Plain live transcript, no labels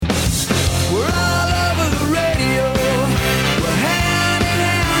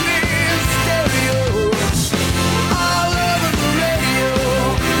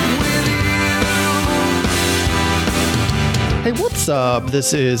up?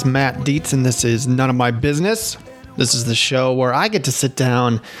 This is Matt Dietz, and this is None of My Business. This is the show where I get to sit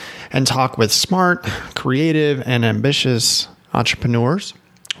down and talk with smart, creative, and ambitious entrepreneurs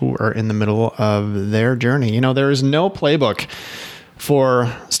who are in the middle of their journey. You know, there is no playbook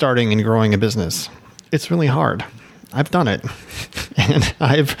for starting and growing a business. It's really hard. I've done it, and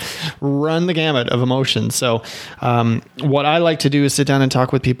I've run the gamut of emotions. So what I like to do is sit down and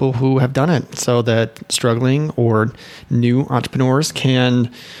talk with people who have done it so that struggling or new entrepreneurs can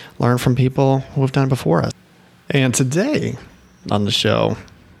learn from people who have done it before us. And today on the show,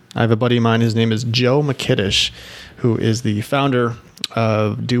 I have a buddy of mine. His name is Joe McKiddish, who is the founder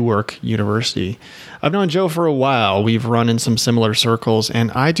of Do Work University. I've known Joe for a while. We've run in some similar circles,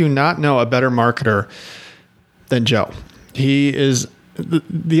 and I do not know a better marketer than Joe. He is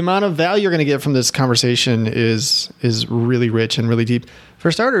the amount of value you're going to get from this conversation is really rich and really deep.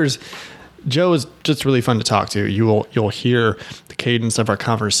 For starters, Joe is just really fun to talk to. You'll hear the cadence of our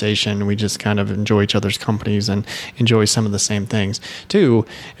conversation. We just kind of enjoy each other's companies and enjoy some of the same things. Two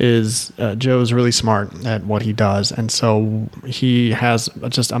is Joe's really smart at what he does, and so he has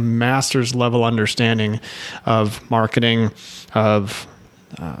just a master's level understanding of marketing, of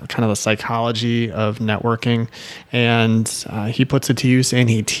kind of the psychology of networking, and he puts it to use and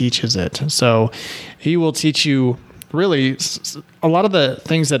he teaches it. So he will teach you really a lot of the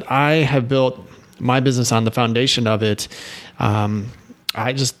things that I have built my business on, the foundation of it.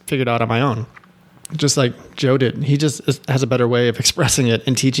 I just figured out on my own, just like Joe did. He just has a better way of expressing it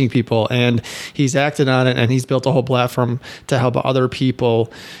and teaching people, and he's acted on it, and he's built a whole platform to help other people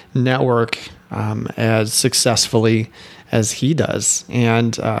network as successfully as he does.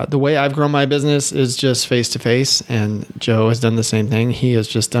 And the way I've grown my business is just face-to-face, and Joe has done the same thing. He has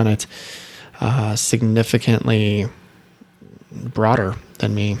just done it significantly broader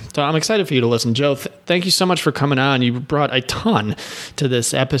than me. So I'm excited for you to listen. Joe, thank you so much for coming on. You brought a ton to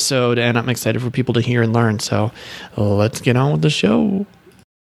this episode, and I'm excited for people to hear and learn. So let's get on with the show.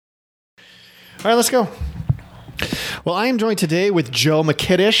 All right, let's go. Well, I am joined today with Joe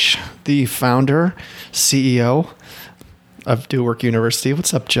McKiddish, the founder, CEO of Do Work University.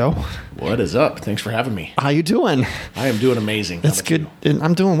 What's up, Joe? What is up? Thanks for having me. How you doing? I am doing amazing. That's good. And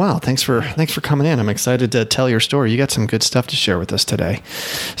I'm doing well. Thanks for coming in. I'm excited to tell your story. You got some good stuff to share with us today.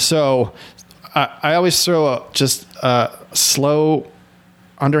 So I always throw just a slow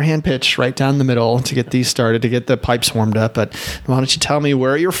underhand pitch right down the middle to get these started, to get the pipes warmed up. But why don't you tell me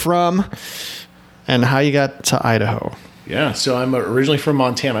where you're from and how you got to Idaho? Yeah, so I'm originally from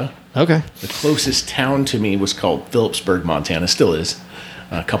Montana. Okay. The closest town to me was called Phillipsburg, Montana. Still is.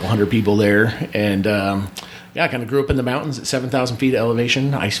 A couple hundred people there. And I kind of grew up in the mountains at 7,000 feet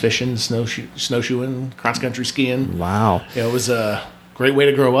elevation, ice fishing, snowshoeing, cross-country skiing. Wow. Yeah, it was a great way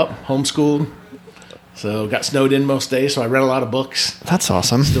to grow up, homeschooled. So got snowed in most days, so I read a lot of books. That's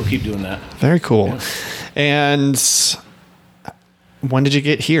awesome. Still keep doing that. Very cool. Yeah. And when did you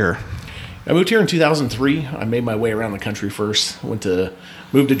get here? I moved here in 2003. I made my way around the country first.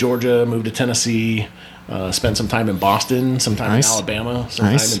 Moved to Georgia, moved to Tennessee, spent some time in Boston, some time in Alabama, some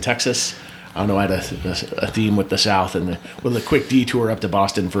time in Texas. I don't know, I had a theme with the South, and with a quick detour up to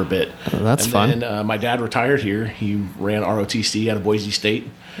Boston for a bit. That's fun. And my dad retired here. He ran ROTC out of Boise State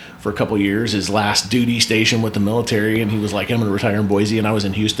for a couple of years, his last duty station with the military, and he was like, I'm going to retire in Boise, and I was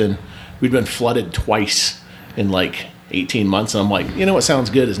in Houston. We'd been flooded twice in like 18 months, and I'm like, you know what sounds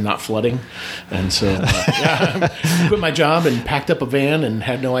good is not flooding. And so I quit my job and packed up a van and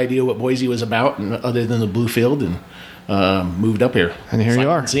had no idea what Boise was about, and other than the blue field, and moved up here. And here you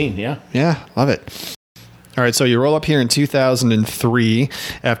are. Scene, yeah. Yeah, love it. All right, so you roll up here in 2003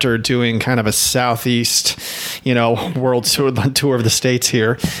 after doing kind of a southeast, world tour of the states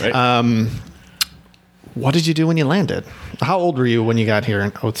here. Right. What did you do when you landed? How old were you when you got here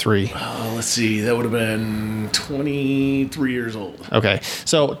in 2003? Let's see. That would have been 23 years old. Okay.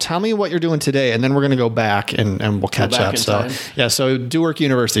 So tell me what you're doing today, and then we're going to go back and we'll catch up. So, yeah. So Do Work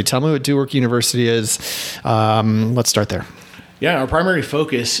University. Tell me what Do Work University is. Let's start there. Yeah, our primary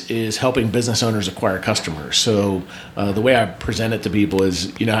focus is helping business owners acquire customers. So the way I present it to people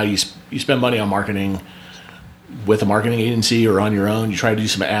is, how you spend money on marketing with a marketing agency or on your own. You try to do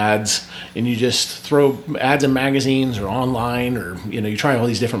some ads, and you just throw ads in magazines or online, or you try all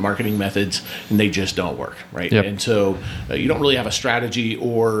these different marketing methods, and they just don't work, right? Yep. And so you don't really have a strategy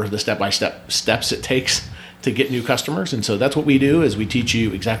or the step-by-step steps it takes to get new customers. And so that's what we do, is we teach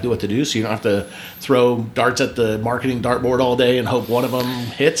you exactly what to do, so you don't have to throw darts at the marketing dartboard all day and hope one of them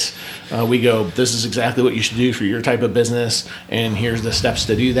hits. We go, this is exactly what you should do for your type of business, and here's the steps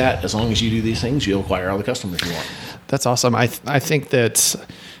to do that. As long as you do these things, you'll acquire all the customers you want. That's awesome. I think that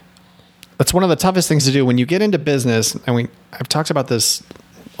That's one of the toughest things to do when you get into business. And I've talked about this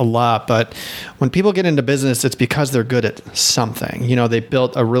a lot, but when people get into business, it's because they're good at something. They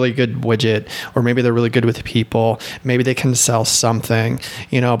built a really good widget, or maybe they're really good with people. Maybe they can sell something,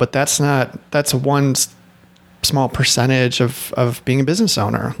 but that's one small percentage of being a business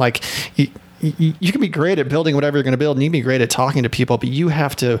owner. Like you can be great at building whatever you're going to build, and you can be great at talking to people, but you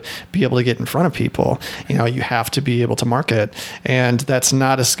have to be able to get in front of people. You have to be able to market, and that's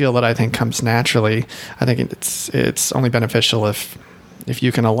not a skill that I think comes naturally. I think it's only beneficial if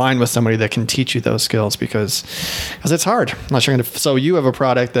you can align with somebody that can teach you those skills, because it's hard unless you're going to. So you have a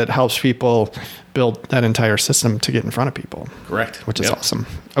product that helps people build that entire system to get in front of people. Correct. Which is awesome.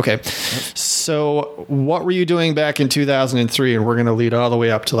 Okay. Yep. So what were you doing back in 2003? And we're going to lead all the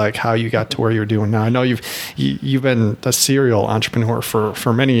way up to like how you got to where you're doing now. I know you've been a serial entrepreneur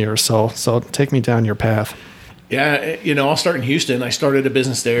for many years. So take me down your path. Yeah, I'll start in Houston. I started a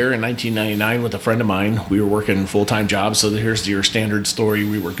business there in 1999 with a friend of mine. We were working full-time jobs, so here's your standard story.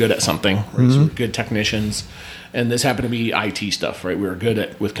 We were good at something, right? Mm-hmm. So we were good technicians, and this happened to be IT stuff, right? We were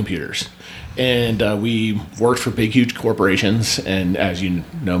good with computers. And we worked for big, huge corporations, and as you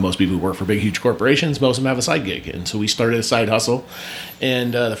know, most people who work for big, huge corporations, most of them have a side gig. And so we started a side hustle,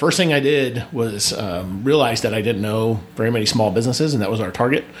 and the first thing I did was realize that I didn't know very many small businesses, and that was our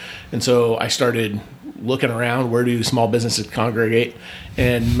target. And so I started looking around, where do small businesses congregate,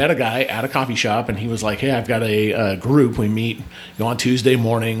 and met a guy at a coffee shop, and he was like, hey, I've got a group. We meet on Tuesday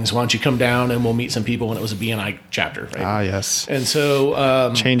mornings. Why don't you come down and we'll meet some people? And it was a BNI chapter, right? Ah, yes. And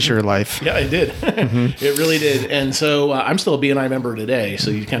so changed your life. Yeah, it did. Mm-hmm. It really did. And so I'm still a BNI member today,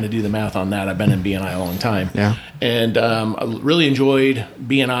 so you kind of do the math on that. I've been in BNI a long time. Yeah. And I really enjoyed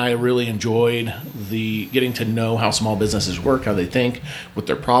BNI. Really enjoyed the getting to know how small businesses work, how they think, what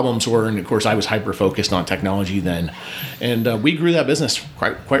their problems were. And of course, I was hyper focused on technology then. And we grew that business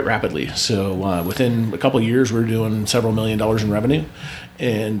quite rapidly. So within a couple of years, we were doing several $1 million in revenue.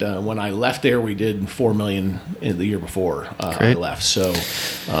 And when I left there, we did $4 million in the year before I left. So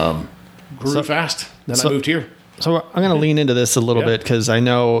grew fast. Then I moved here. So I'm going to lean into this a little bit, because I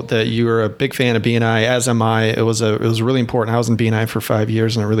know that you were a big fan of BNI, as am I. It was really important. I was in BNI for 5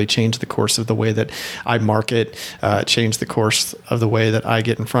 years, and it really changed the course of the way that I market, changed the course of the way that I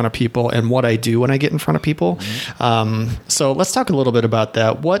get in front of people and what I do when I get in front of people. Mm-hmm. So let's talk a little bit about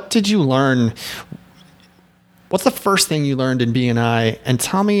that. What did you learn? What's the first thing you learned in BNI? And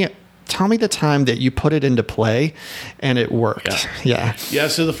tell me the time that you put it into play and it worked. Yeah.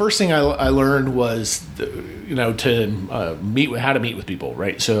 So the first thing I learned was, to how to meet with people,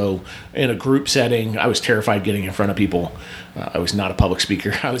 right? So in a group setting, I was terrified getting in front of people. I was not a public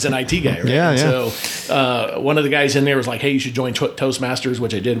speaker. I was an IT guy, right? Yeah. So one of the guys in there was like, hey, you should join Toastmasters,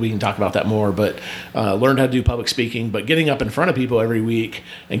 which I did. We can talk about that more, but learned how to do public speaking. But getting up in front of people every week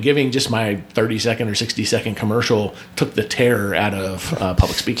and giving just my 30-second or 60-second commercial took the terror out of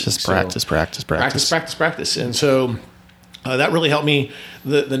public speaking. Just practice. And so that really helped me.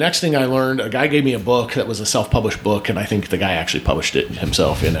 The next thing I learned, a guy gave me a book that was a self-published book, and I think the guy actually published it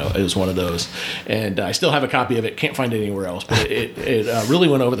himself. It was one of those. And I still have a copy of it. Can't find it anywhere else. But it really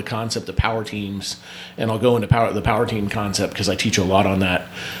went over the concept of power teams, and I'll go into the power team concept because I teach a lot on that.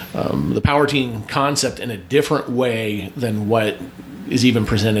 The power team concept in a different way than what is even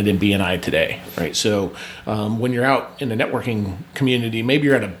presented in BNI today, right? So when you're out in the networking community, maybe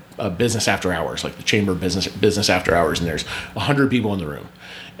you're at a business after hours, like the Chamber of Business after hours, and there's 100 people in the room,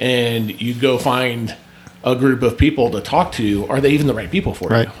 and you go find a group of people to talk to. Are they even the right people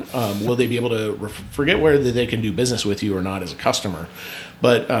for you? Will they be able to forget whether they can do business with you or not as a customer?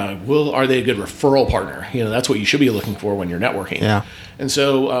 But are they a good referral partner? That's what you should be looking for when you're networking. Yeah. And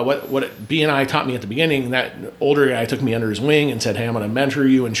so what BNI taught me at the beginning, that older guy took me under his wing and said, hey, I'm going to mentor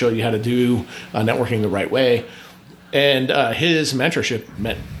you and show you how to do networking the right way. And his mentorship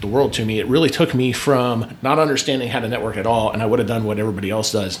meant the world to me. It really took me from not understanding how to network at all, and I would have done what everybody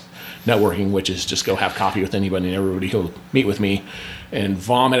else does networking, which is just go have coffee with anybody and everybody who'll meet with me and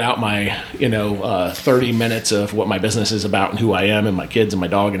vomit out my 30 minutes of what my business is about and who I am and my kids and my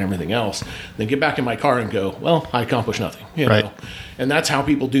dog and everything else. Then get back in my car and go, well, I accomplished nothing. Know? And that's how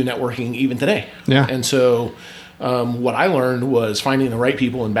people do networking even today. Yeah. And so what I learned was finding the right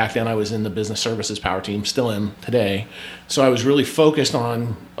people, and back then I was in the business services power team, still am today. So I was really focused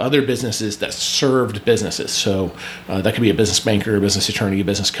on other businesses that served businesses. So that could be a business banker, a business attorney, a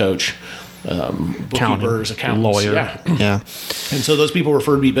business coach, bookkeepers, accountants, lawyer. Yeah. And so those people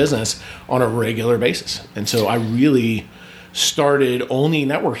referred me business on a regular basis. And so I really started only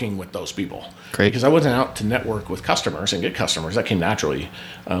networking with those people. Great. Because I wasn't out to network with customers and get customers. That came naturally.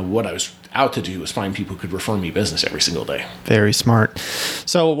 What I was out to do was find people who could refer me business every single day. Very smart.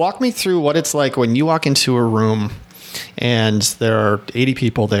 So walk me through what it's like when you walk into a room and there are 80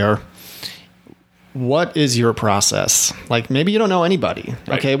 people there. What is your process? Like, maybe you don't know anybody,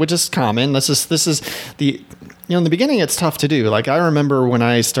 Right. okay, which is common. This is the, in the beginning, it's tough to do. Like, I remember when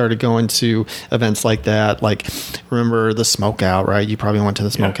I started going to events like that, like, remember the Smoke Out, right? You probably went to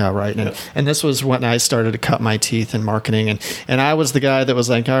the Smoke Out, right? And this was when I started to cut my teeth in marketing. And I was the guy that was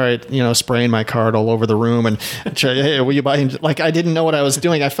like, all right, spraying my card all over the room and, hey, will you buy? Like, I didn't know what I was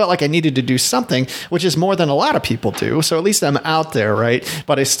doing. I felt like I needed to do something, which is more than a lot of people do. So at least I'm out there, right?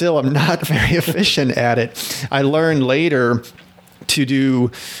 But I still am not very efficient at it. I learned later to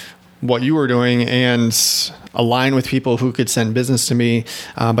do what you were doing and align with people who could send business to me.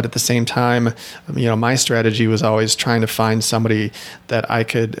 But at the same time, my strategy was always trying to find somebody that I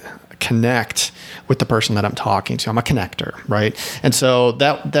could connect with the person that I'm talking to. I'm a connector, right? And so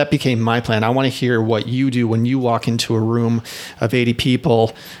that became my plan. I want to hear what you do when you walk into a room of 80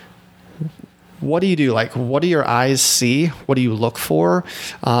 people. What do you do? Like, what do your eyes see? What do you look for?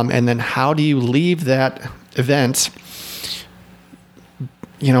 And then how do you leave that event,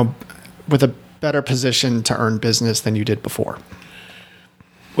 with a better position to earn business than you did before?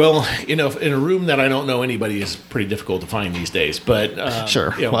 Well, in a room that I don't know anybody is pretty difficult to find these days. But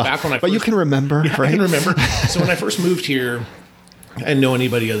sure, back when you can remember, yeah, right? I can remember. So when I first moved here, I didn't know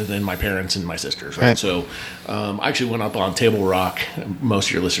anybody other than my parents and my sisters, right? So I actually went up on Table Rock. Most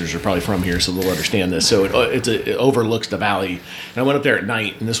of your listeners are probably from here, so they'll understand this. So it overlooks the valley. And I went up there at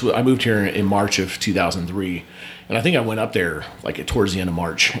night, and I moved here in March of 2003. And I think I went up there like towards the end of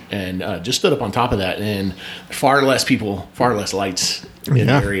March and just stood up on top of that, and far less people, far less lights in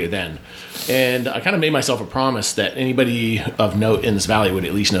the area then. And I kind of made myself a promise that anybody of note in this valley would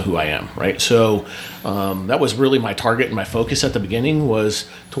at least know who I am, right? So that was really my target and my focus at the beginning was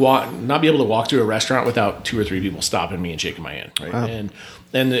to not be able to walk through a restaurant without 2 or 3 people stopping me and shaking my hand, right? Wow.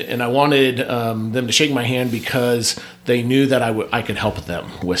 And I wanted them to shake my hand because they knew that I could help them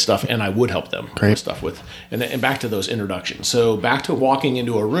with stuff, and I would help them with stuff and back to those introductions. So back to walking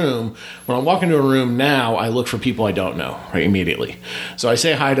into a room. When I walk into a room now, I look for people I don't know, right, immediately. So I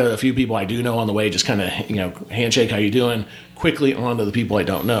say hi to a few people I do know on the way, just kind of handshake, how you doing? Quickly on to the people I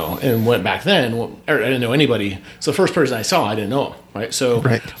don't know. And went back then, I didn't know anybody. So the first person I saw, I didn't know them, right? So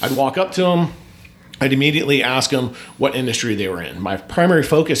I'd walk up to them. I'd immediately ask them what industry they were in. My primary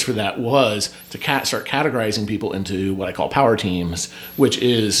focus for that was to start categorizing people into what I call power teams, which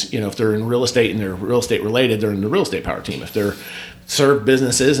is, if they're in real estate and they're real estate related, they're in the real estate power team. If they're serve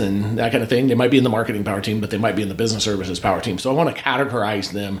businesses and that kind of thing, they might be in the marketing power team, but they might be in the business services power team. So I want to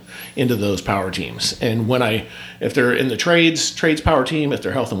categorize them into those power teams. And if they're in the trades power team, if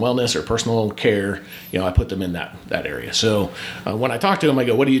they're health and wellness or personal care, I put them in that area. So when I talk to them, I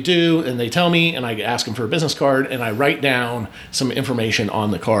go, what do you do? And they tell me, and I ask them for a business card, and I write down some information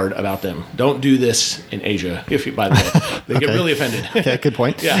on the card about them. Don't do this in Asia, by the way. They get really offended. Okay, good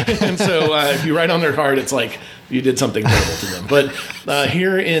point. Yeah. And so if you write on their card, it's like you did something terrible to them. But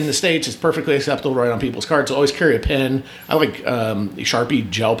here in the States, it's perfectly acceptable to write on people's cards. So always carry a pen. I like Sharpie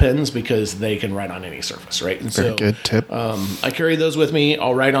gel pens because they can write on any surface, right? And Very good tip. I carry those with me.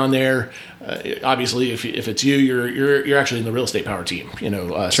 I'll write on there. Obviously, if it's you're actually in the real estate power team,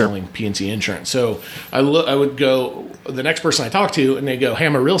 selling PNC insurance. So I would go the next person I talk to, and they go, "Hey,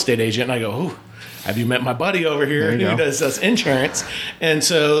 I'm a real estate agent," and I go, "Ooh, have you met my buddy over here who does insurance?" And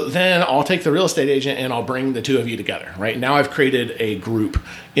so then I'll take the real estate agent and I'll bring the two of you together, right? Now I've created a group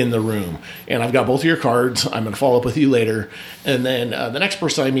in the room, and I've got both of your cards. I'm going to follow up with you later. And then the next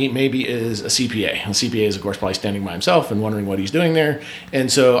person I meet maybe is a CPA. And CPA is, of course, probably standing by himself and wondering what he's doing there.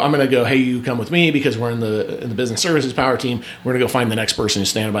 And so I'm going to go, hey, you come with me because we're in the business services power team. We're going to go find the next person who's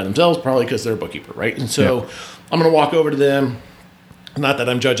standing by themselves, probably because they're a bookkeeper, right? And so I'm going to walk over to them. Not that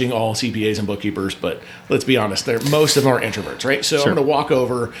I'm judging all CPAs and bookkeepers, but let's be honest, most of them are introverts, right? So I'm going to walk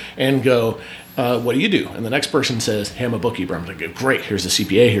over and go, what do you do? And the next person says, hey, I'm a bookkeeper. I'm going to go, great, here's a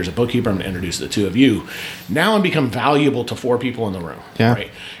CPA, here's a bookkeeper. I'm going to introduce the two of you. Now I'm become valuable to 4 people in the room, right?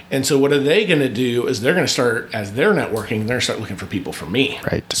 And so what are they going to do is they're going to start, as they're networking, they're going to start looking for people for me.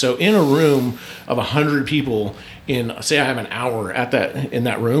 Right. So in a room of 100 people, say I have an hour in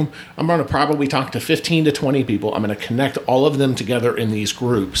that room, I'm going to probably talk to 15 to 20 people. I'm going to connect all of them together in these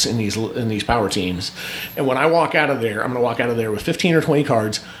groups, in these power teams. And when I walk out of there, I'm going to walk out of there with 15 or 20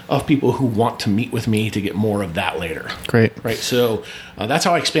 cards of people who want to meet with me to get more of that later. Great. Right. So that's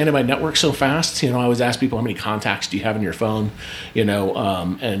how I expanded my network so fast. I always ask people, how many contacts do you have in your phone?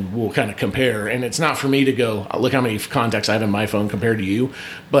 And and we'll kind of compare. And it's not for me to go, look how many contacts I have in my phone compared to you.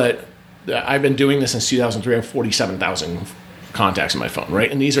 But I've been doing this since 2003. I have 47,000 contacts in my phone,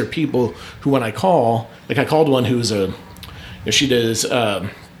 right? And these are people who, when I call, like I called one who's she does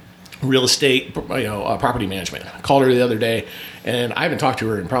real estate, property management. I called her the other day, and I haven't talked to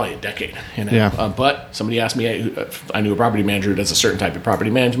her in probably a decade. But somebody asked me if I knew a property manager who does a certain type of property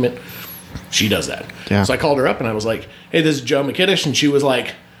management. She does that. Yeah. So I called her up, and I was like, hey, this is Joe McKiddish. And she was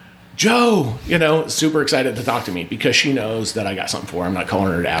like, Joe, super excited to talk to me because she knows that I got something for her. I'm not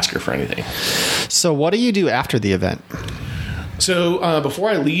calling her to ask her for anything. So what do you do after the event? So before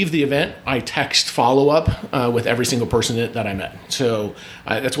I leave the event, I text follow-up with every single person that I met. So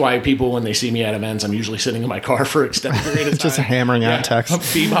that's why people, when they see me at events, I'm usually sitting in my car for an extended period of time. Just hammering out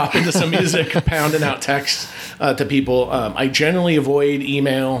texts. Bebopping to some music, pounding out texts to people. I generally avoid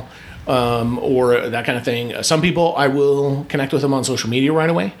email or that kind of thing. Some people, I will connect with them on social media right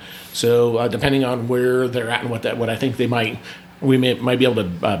away. So depending on where they're at and what I think we might be able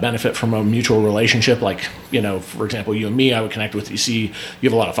to benefit from a mutual relationship. Like, for example, you and me, I would connect with you. See, you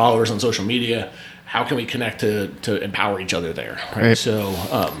have a lot of followers on social media. How can we connect to empower each other there? Right. So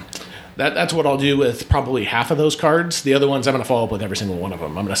that's what I'll do with probably half of those cards. The other ones, I'm going to follow up with every single one of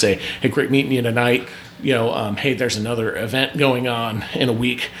them. I'm going to say, hey, great meeting you tonight. Hey, there's another event going on in a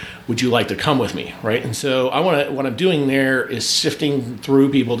week. Would you like to come with me? Right. And so what I'm doing there is sifting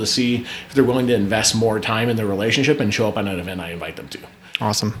through people to see if they're willing to invest more time in their relationship and show up on an event I invite them to.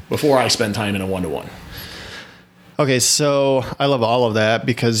 Awesome. Before I spend time in a one-to-one. Okay, so I love all of that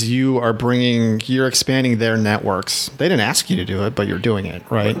because you're expanding their networks. They didn't ask you to do it, but you're doing it,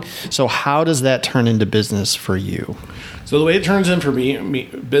 right? So how does that turn into business for you? So the way it turns in for me,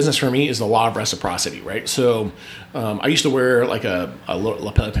 business for me is the law of reciprocity, right? So I used to wear like a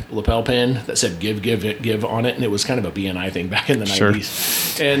lapel pin that said give on it, and it was kind of a BNI thing back in the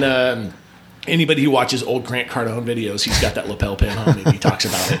 90s. And anybody who watches old Grant Cardone videos, he's got that lapel pin on and he talks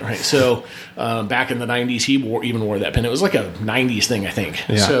about it, right? So back in the 90s, he wore that pin. It was like a 90s thing, I think.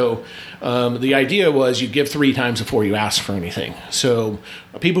 Yeah. So the idea was you give 3 times before you ask for anything. So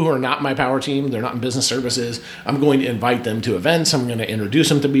people who are not my power team, they're not in business services, I'm going to invite them to events. I'm going to introduce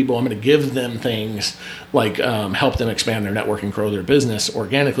them to people. I'm going to give them things like help them expand their network and grow their business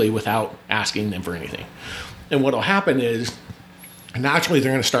organically without asking them for anything. And what will happen is, naturally,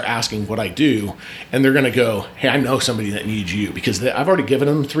 they're going to start asking what I do, and they're going to go, hey, I know somebody that needs you, because I've already given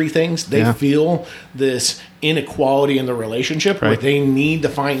them 3 things. They feel this inequality in the relationship where they need to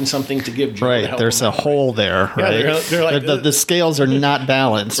find something to give Joe. Right. There's a hole there, right? Yeah, they're like, the scales are not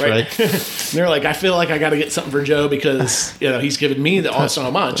balanced, right? They're like, I feel like I got to get something for Joe because he's given me so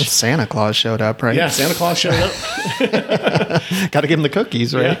much. Santa Claus showed up, right? Yeah, Santa Claus showed up. Got to give him the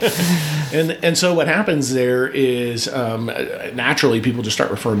cookies, right? Yeah. And so what happens there is naturally people just start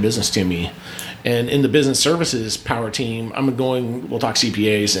referring business to me. And in the business services power team, we'll talk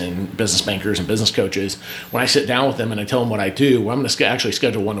CPAs and business bankers and business coaches. When I sit down with them and I tell them what I do, I'm going to actually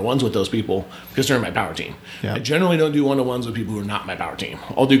schedule one-to-ones with those people because they're in my power team. Yeah. I generally don't do one-to-ones with people who are not my power team.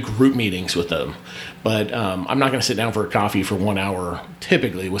 I'll do group meetings with them. But I'm not going to sit down for a coffee for 1 hour,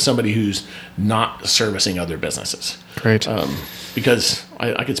 typically, with somebody who's not servicing other businesses. Great. Because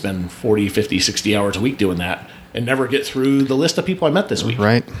I could spend 40, 50, 60 hours a week doing that and never get through the list of people I met this week.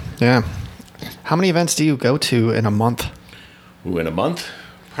 Right. Yeah. How many events do you go to in a month? In a month?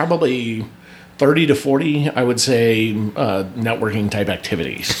 Probably 30 to 40, I would say, networking type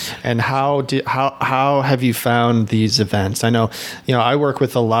activities. And how have you found these events? I know, I work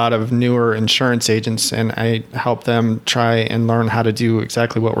with a lot of newer insurance agents, and I help them try and learn how to do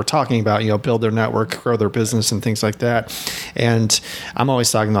exactly what we're talking about, build their network, grow their business and things like that. And I'm always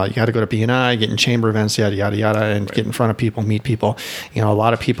talking about, you got to go to BNI, get in chamber events, yada, yada, yada, and get in front of people, meet people. A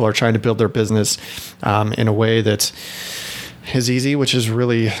lot of people are trying to build their business in a way that is easy, which is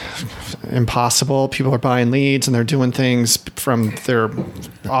really impossible. People are buying leads and they're doing things from their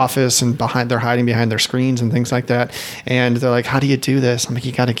office and they're hiding behind their screens and things like that. And they're like, how do you do this? I'm like,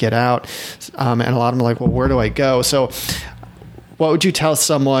 you got to get out. And a lot of them are like, well, where do I go? So what would you tell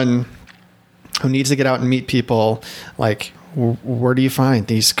someone who needs to get out and meet people? Like, where do you find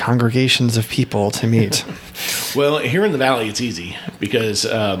these congregations of people to meet? Well, here in the Valley, it's easy because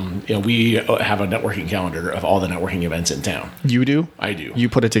we have a networking calendar of all the networking events in town. You do? I do. You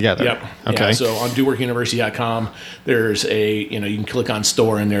put it together? Yep. Okay. Yeah, so on doworkuniversity.com, there's you can click on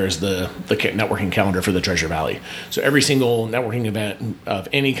store and there's the networking calendar for the Treasure Valley. So every single networking event of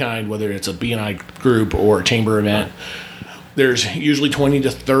any kind, whether it's a BNI group or a chamber event, there's usually 20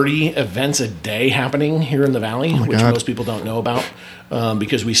 to 30 events a day happening here in the Valley, which most people don't know about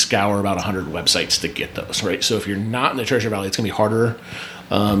because we scour about 100 websites to get those, right? So if you're not in the Treasure Valley, it's going to be harder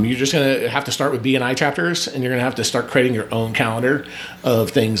You're just going to have to start with BNI chapters, and you're going to have to start creating your own calendar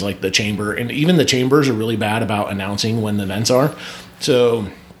of things like the chamber. And even the chambers are really bad about announcing when the events are. So,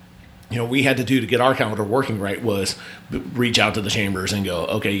 we had to do to get our calendar working right was reach out to the chambers and go,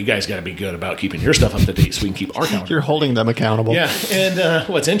 okay, you guys got to be good about keeping your stuff up to date so we can keep our calendar. You're holding them accountable. Yeah. And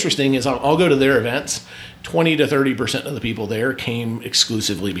what's interesting is I'll go to their events. 20 to 30% of the people there came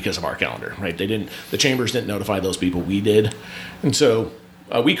exclusively because of our calendar, right? The chambers didn't notify those people. We did. And so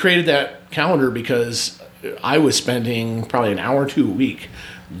we created that calendar because I was spending probably an hour or two a week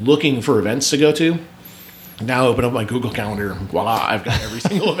looking for events to go to. Now open up my Google Calendar, voila, I've got every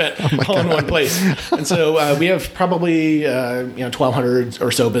single event all in one place. And so we have probably 1,200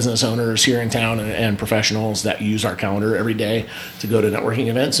 or so business owners here in town and professionals that use our calendar every day to go to networking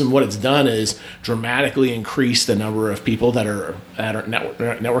events. And what it's done is dramatically increase the number of people that are at our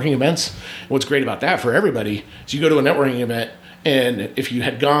networking events. And what's great about that for everybody is you go to a networking event, and if you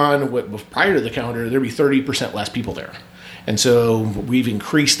had gone prior to the calendar, there'd be 30% less people there. And so we've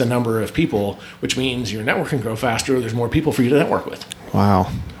increased the number of people, which means your network can grow faster. There's more people for you to network with.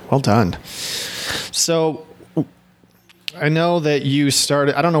 Wow. Well done. So I know that you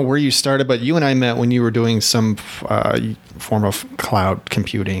started, I don't know where you started, but you and I met when you were doing some form of cloud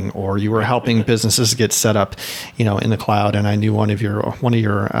computing, or you were helping businesses get set up, in the cloud. And I knew one of your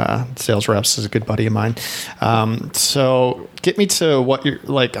sales reps is a good buddy of mine. So get me to what you're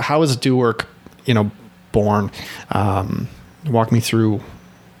like, how is DoWork, born? Walk me through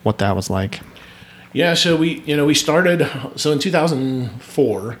what that was like. Yeah, so we started. So in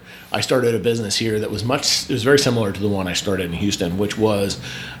 2004, I started a business here that was very similar to the one I started in Houston, which was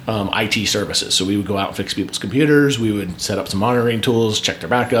IT services. So we would go out and fix people's computers. We would set up some monitoring tools, check their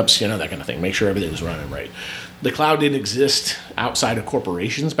backups, that kind of thing, make sure everything was running right. The cloud didn't exist outside of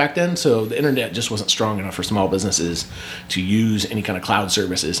corporations back then, so the internet just wasn't strong enough for small businesses to use any kind of cloud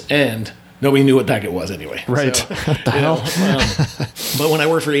services, and nobody knew what the heck it was anyway. Right. So, what the hell? But when I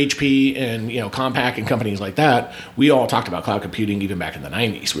worked for HP and Compaq and companies like that, we all talked about cloud computing even back in the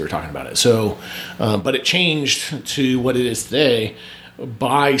 90s. We were talking about it. So, but it changed to what it is today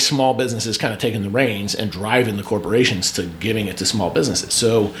by small businesses kind of taking the reins and driving the corporations to giving it to small businesses.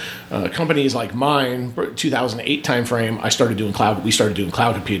 So companies like mine, 2008 timeframe, we started doing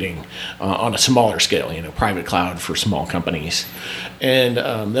cloud computing on a smaller scale, private cloud for small companies. And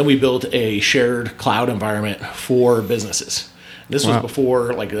then we built a shared cloud environment for businesses. This was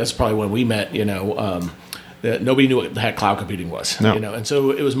before, that's probably when we met, that nobody knew what the heck cloud computing was, and so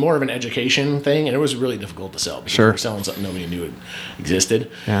it was more of an education thing, and it was really difficult to sell because we were selling something nobody knew it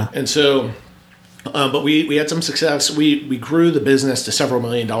existed. Yeah. And so, but we had some success. We grew the business to several $1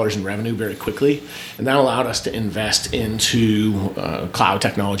 million in revenue very quickly, and that allowed us to invest into cloud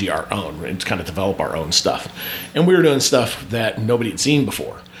technology our own and to kind of develop our own stuff. And we were doing stuff that nobody had seen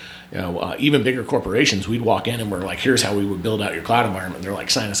before. Even bigger corporations, we'd walk in and we're like, here's how we would build out your cloud environment. And they're like,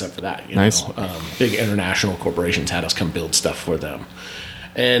 sign us up for that. Nice. Big international corporations had us come build stuff for them.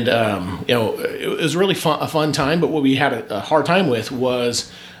 And, it was really a fun time. But what we had a hard time with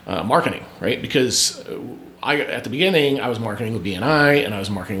was marketing, right? Because at the beginning, I was marketing with BNI and I was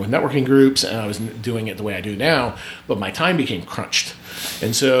marketing with networking groups and I was doing it the way I do now. But my time became crunched.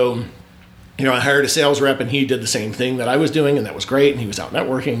 And so I hired a sales rep and he did the same thing that I was doing, and that was great. And he was out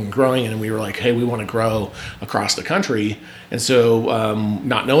networking and growing, and we were like, hey, we want to grow across the country. And so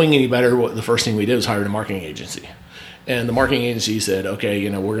not knowing any better, the first thing we did was hire a marketing agency. And the marketing agency said, okay,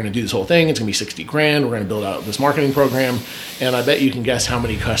 we're going to do this whole thing. It's going to be $60,000. We're going to build out this marketing program. And I bet you can guess how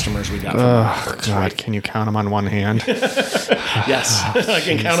many customers we got. Oh, God, right? Can you count them on one hand? Yes, I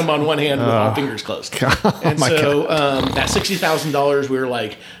can count them on one hand with all fingers closed. And so that $60,000, we were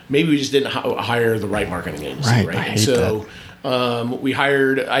like, maybe we just didn't hire the right marketing agency, right? I hate that.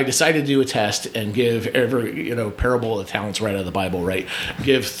 I decided to do a test and give every, parable of talents right out of the Bible, right?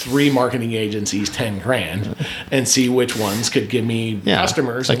 Give 3 marketing agencies $10,000 and see which ones could give me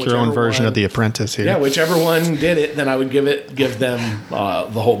customers. It's like your own version of The Apprentice here. Yeah, whichever one did it, then I would give them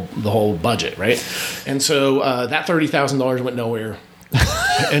the whole budget, right? And so that $30,000 went nowhere.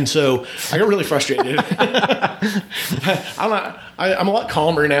 And so I got really frustrated. I'm a lot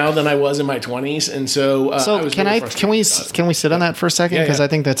calmer now than I was in my 20s, and so I was can we sit on that for a second, because I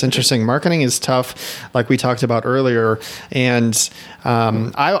think that's interesting. Marketing is tough, like we talked about earlier, and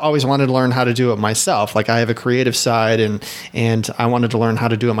I always wanted to learn how to do it myself. Like I have a creative side, and I wanted to learn how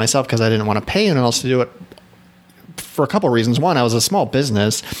to do it myself because I didn't want to pay anyone else to do it. For a couple of reasons. One, I was a small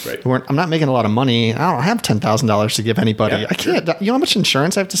business. Right. I'm not making a lot of money. I don't have $10,000 to give anybody. Yeah, I can't. You know how much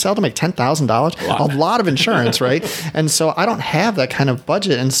insurance I have to sell to make $10,000? A lot of insurance, right? And so I don't have that kind of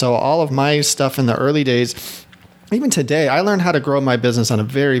budget. And so all of my stuff in the early days even today, I learned how to grow my business on a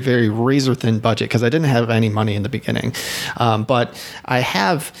very, very razor thin budget because I didn't have any money in the beginning. But I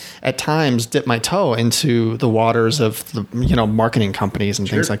have at times dipped my toe into the waters of the, marketing companies and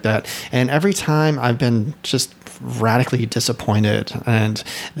things like that. And every time I've been just radically disappointed, and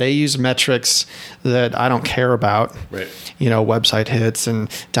they use metrics that I don't care about, right? Website hits and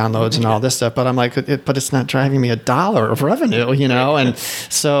downloads and all this stuff. But I'm like, but it's not driving me $1 of revenue, And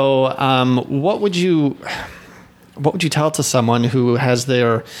so, what would you tell to someone who has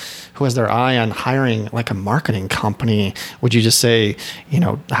their eye on hiring like a marketing company? Would you just say,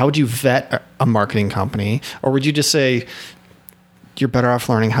 how would you vet a marketing company? Or would you just say, you're better off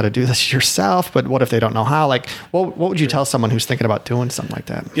learning how to do this yourself, but what if they don't know how? Like, what would you tell someone who's thinking about doing something like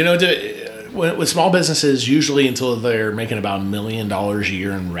that? With small businesses, usually until they're making about $1 million a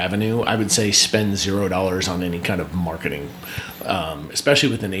year in revenue, I would say spend $0 on any kind of marketing, especially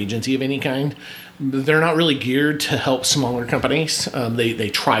with an agency of any kind. They're not really geared to help smaller companies. They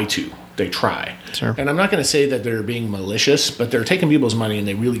try to. They try. Sure. And I'm not going to say that they're being malicious, but they're taking people's money and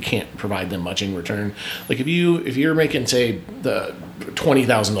they really can't provide them much in return. Like if you're making, say, the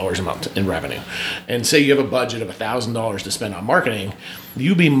 $20,000 a month in revenue, and say you have a budget of $1,000 to spend on marketing,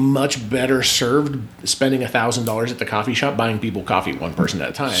 you'd be much better served spending $1,000 at the coffee shop buying people coffee one person at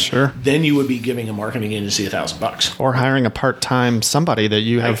a time. Sure. Then you would be giving a marketing agency $1,000. Or hiring a part-time somebody that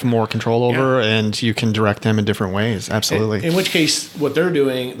you have more control over and you can direct them in different ways. Absolutely. In which case, what they're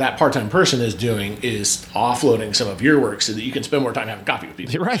doing, that part-time person is doing, is offloading some of your work so that you can spend more time having coffee with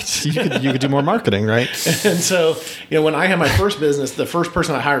people. You're right. You could do more marketing, right? And so, when I had my first business, the first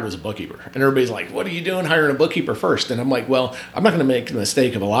person I hired was a bookkeeper. And everybody's like, what are you doing hiring a bookkeeper first? And I'm like, well, I'm not going to make the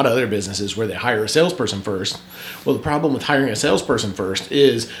mistake of a lot of other businesses where they hire a salesperson first. Well, the problem with hiring a salesperson first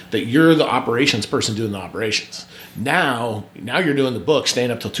is that you're the operations person doing the operations. Now you're doing the book,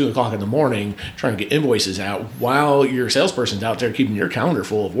 staying up till 2:00 in the morning, trying to get invoices out while your salesperson's out there keeping your calendar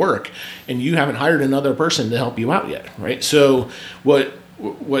full of work, and you haven't hired another person to help you out yet, right? So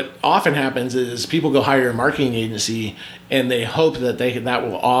what often happens is people go hire a marketing agency and they hope that that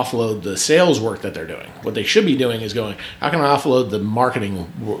will offload the sales work that they're doing. What they should be doing is going, how can I offload the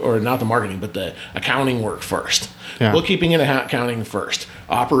marketing, or not the marketing, but the accounting work first? Yeah. Bookkeeping and accounting first.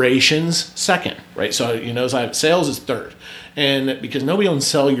 Operations second, right? So sales is third. And because nobody will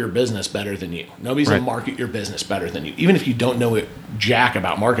sell your business better than you. Nobody's going to market your business better than you. Even if you don't know jack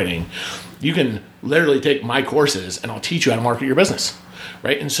about marketing, you can literally take my courses and I'll teach you how to market your business.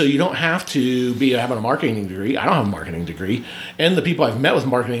 Right. And so you don't have to be having a marketing degree. I don't have a marketing degree. And the people I've met with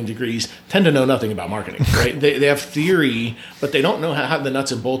marketing degrees tend to know nothing about marketing. Right. They have theory, but they don't know how to have the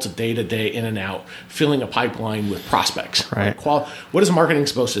nuts and bolts of day to day in and out, filling a pipeline with prospects. Right. What is marketing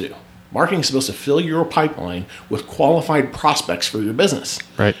supposed to do? Marketing is supposed to fill your pipeline with qualified prospects for your business.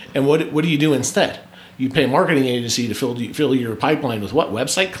 Right. And what do you do instead? You pay a marketing agency to fill your pipeline with what?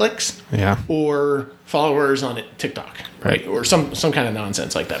 Website clicks? Yeah. Or followers on TikTok, right? Or some kind of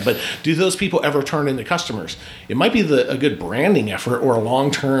nonsense like that. But do those people ever turn into customers? It might be a good branding effort or a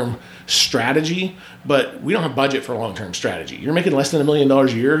long-term strategy, but we don't have budget for a long-term strategy. You're making less than $1 million a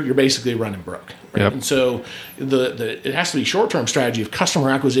year, you're basically running broke. Right? Yep. And so it has to be short-term strategy of customer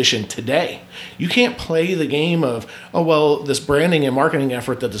acquisition today. You can't play the game of, this branding and marketing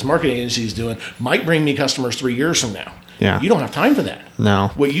effort that this marketing agency is doing might bring me customers 3 years from now. Yeah. You don't have time for that.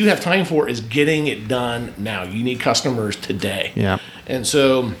 No. What you have time for is getting it done now. You need customers today. Yeah. And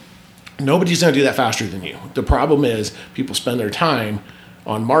so nobody's going to do that faster than you. The problem is people spend their time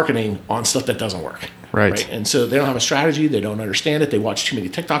on marketing on stuff that doesn't work. Right. And so they don't have a strategy. They don't understand it. They watch too many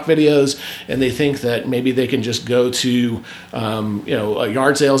TikTok videos, and they think that maybe they can just go to, a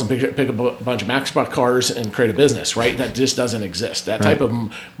yard sales and pick up a bunch of MaxBot cars and create a business. Right. That just doesn't exist. That type of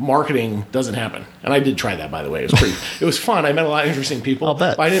marketing doesn't happen. And I did try that, by the way. It was fun. I met a lot of interesting people. I'll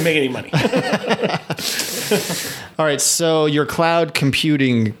bet. But I didn't make any money. All right. So your cloud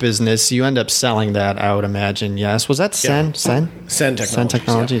computing business, you end up selling that, I would imagine. Yes. Was that Sen? Sen Technologies. Sen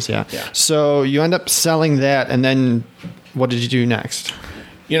Technologies. Yeah. So you end up selling that, and then what did you do next?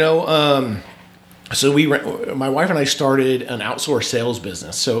 So my wife and I started an outsourced sales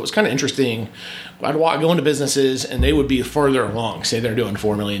business. So it was kind of interesting. I'd go into businesses and they would be further along. Say they're doing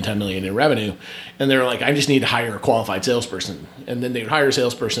 4 million, 10 million in revenue. And they're like, I just need to hire a qualified salesperson. And then they would hire a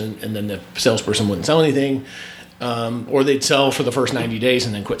salesperson, and then the salesperson wouldn't sell anything. Or they'd sell for the first 90 days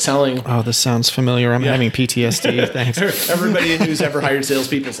and then quit selling. Oh, this sounds familiar. I'm having PTSD. Thanks. Everybody who's ever hired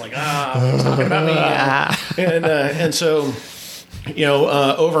salespeople is like, he's talking about me. And so,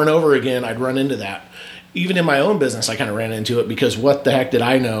 over and over again, I'd run into that. even in my own business, I kind of ran into it because what the heck did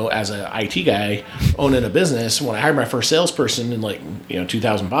I know as an IT guy owning a business when I hired my first salesperson in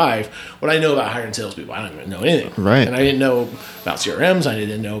 2005? What I know about hiring salespeople, I don't even know anything. Right. And I didn't know about CRMs. I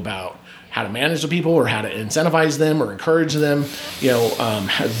didn't know about how to manage the people or how to incentivize them or encourage them.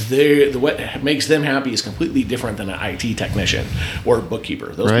 What makes them happy is completely different than an IT technician or a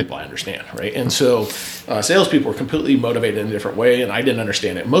bookkeeper. Those people I understand, right? And so salespeople are completely motivated in a different way, and I didn't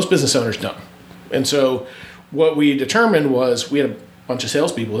understand it. Most business owners don't. And so what we determined was we had a bunch of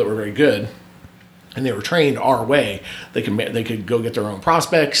salespeople that were very good, and they were trained our way. They could go get their own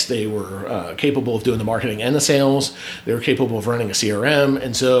prospects. They were capable of doing the marketing and the sales. They were capable of running a CRM.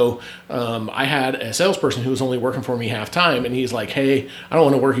 And so I had a salesperson who was only working for me half time, and he's like, "Hey, I don't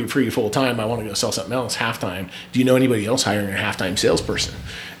want to work for you full time. I want to go sell something else half time. Do you know anybody else hiring a half time salesperson?"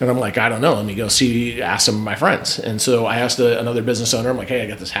 And I'm like, "I don't know. Let me go ask some of my friends." And so I asked another business owner. I'm like, "Hey, I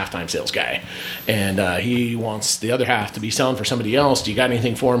got this half time sales guy, and he wants the other half to be selling for somebody else. Do you got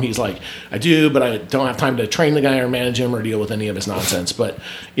anything for him?" He's like, "I do, but I don't have time to train the guy or manage him or deal with any of his nonsense." But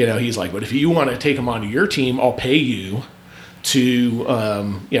he's like, "But if you want to take him onto your team, I'll pay you to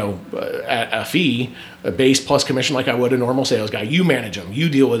at a fee, a base plus commission like I would a normal sales guy. You manage him, you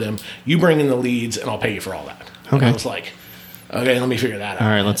deal with him, you bring in the leads, and I'll pay you for all that." Okay. And I was like, "Okay, let me figure that out." All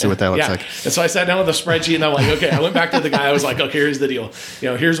right, let's see what that looks like. And so I sat down with a spreadsheet, and I'm like, okay, I went back to the guy. I was like, "Okay, here's the deal.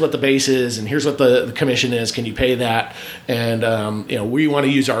 Here's what the base is, and here's what the commission is. Can you pay that? And we want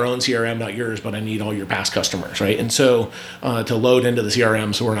to use our own CRM, not yours, but I need all your past customers, right? And so to load into the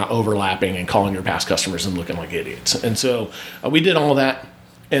CRM, so we're not overlapping and calling your past customers and looking like idiots." And so we did all that.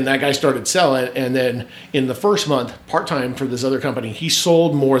 And that guy started selling. And then in the first month, part-time for this other company, he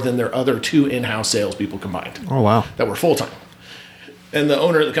sold more than their other 2 in-house salespeople combined. Oh, wow. That were full-time. And the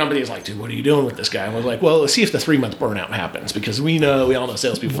owner of the company is like, "Dude, what are you doing with this guy?" And we're like, "Well, let's see if the 3-month burnout happens, because we all know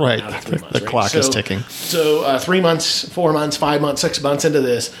salespeople burn out after 3 months. The clock is ticking. So 3 months, 4 months, 5 months, 6 months into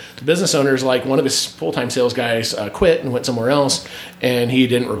this, the business owner's like, one of his full-time sales guys quit and went somewhere else, and he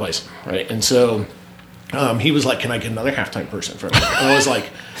didn't replace him, right? And so he was like, "Can I get another half-time person for him?" And I was like,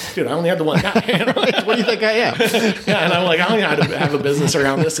 "Dude, I only have the one guy." What do you think I am? Yeah, and I'm like, "I only had to have a business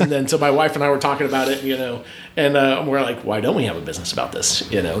around this." And then so my wife and I were talking about it, and we're like, "Why don't we have a business about this?"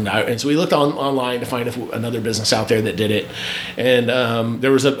 And so we looked online to find another business out there that did it. And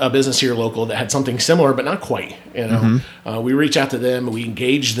there was a business here local that had something similar, but not quite. We reached out to them, and we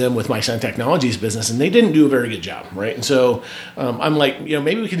engaged them with my Sun Technologies business, and they didn't do a very good job, right? And so I'm like,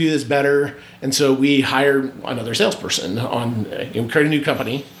 maybe we could do this better. And so we hired another salesperson we created a new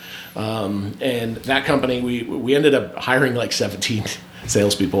company. And that company, we ended up hiring like 17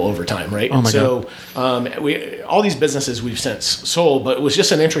 salespeople over time, right? Oh my God. All these businesses we've since sold, but it was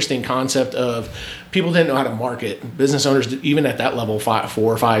just an interesting concept of people didn't know how to market. Business owners, even at that level, $4,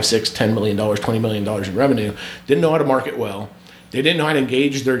 $5, $6, $10 million, $20 million in revenue, didn't know how to market well. They didn't know how to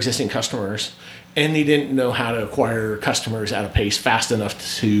engage their existing customers, and they didn't know how to acquire customers at a pace fast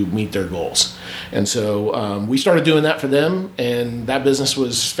enough to meet their goals. And so we started doing that for them, and that business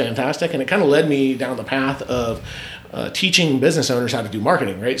was fantastic. And it kind of led me down the path of teaching business owners how to do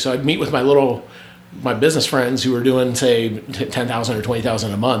marketing, right? So I'd meet with my business friends who were doing, say, $10,000 or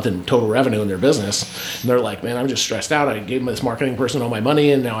 $20,000 a month in total revenue in their business. And they're like, "Man, I'm just stressed out. I gave this marketing person all my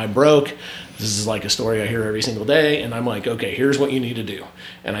money, and now I'm broke." This is like a story I hear every single day. And I'm like, "Okay, here's what you need to do."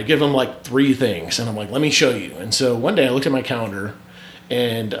 And I give them like 3 things. And I'm like, "Let me show you." And so one day I looked at my calendar,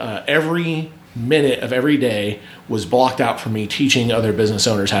 and every minute of every day was blocked out for me teaching other business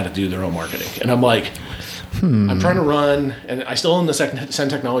owners how to do their own marketing. And I'm like, I'm trying to run, and I still own the Sun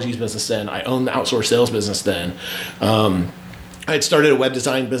Technologies business then. I own the outsourced sales business then. I had started a web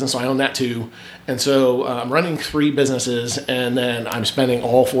design business, so I own that too. And so I'm running 3 businesses, and then I'm spending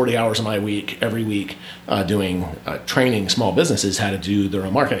all 40 hours of my week, every week, training small businesses how to do their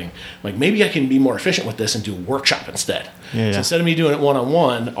own marketing. Like, maybe I can be more efficient with this and do a workshop instead. Yeah. So instead of me doing it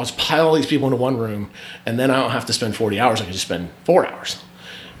one-on-one, I'll just pile all these people into one room, and then I don't have to spend 40 hours. I can just spend 4 hours.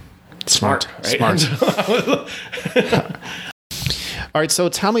 Smart. Right? Smart. All right, so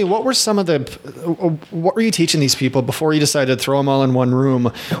tell me, what were you teaching these people before you decided to throw them all in one room?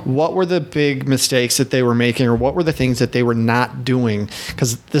 What were the big mistakes that they were making, or what were the things that they were not doing?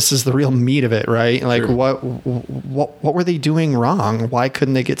 Because this is the real meat of it, right? Like, sure. What were they doing wrong? Why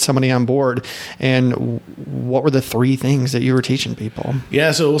couldn't they get somebody on board? And what were the 3 things that you were teaching people?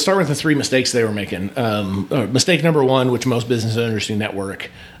 Yeah, so we'll start with the 3 mistakes they were making. Mistake number 1, which most business owners who network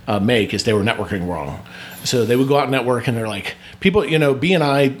make, is they were networking wrong. So they would go out and network, and they're like, people,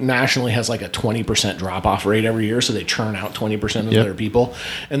 BNI nationally has like a 20% drop off rate every year. So they churn out 20% of their people.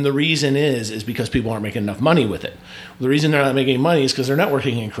 And the reason is because people aren't making enough money with it. The reason they're not making money is because they're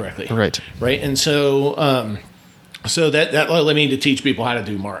networking incorrectly. Right. And so, that led me to teach people how to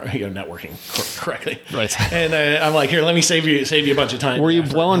do networking correctly. Right. And I'm like, here, let me save you a bunch of time. Were you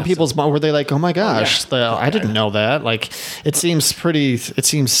blowing people's mind? Were they like, oh my gosh, I didn't know that. Like, it seems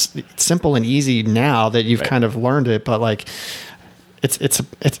simple and easy now that you've kind of learned it, but like, it's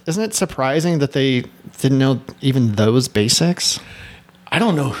isn't it surprising that they didn't know even those basics? I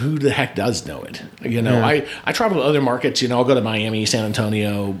don't know who the heck does know it. I travel to other markets. I'll go to Miami, San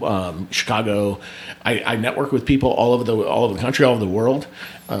Antonio, Chicago. I network with people all over the country, all over the world,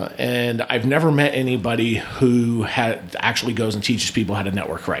 and I've never met anybody who actually goes and teaches people how to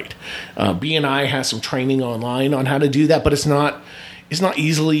network right. BNI has some training online on how to do that, but it's not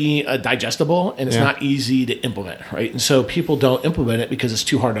easily digestible, and it's not easy to implement, right? And so people don't implement it because it's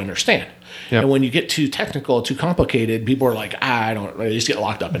too hard to understand. Yep. And when you get too technical, too complicated, people are like, they just get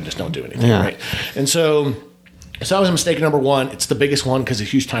locked up and just don't do anything, right? And so that was mistake number one. It's the biggest one because it's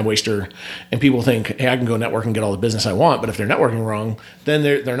a huge time waster, and people think, hey, I can go network and get all the business I want, but if they're networking wrong, then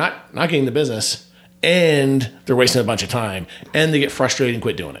they're not getting the business, and they're wasting a bunch of time, and they get frustrated and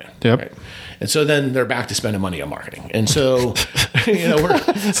quit doing it. Yep. Right? And so then they're back to spending money on marketing. And so,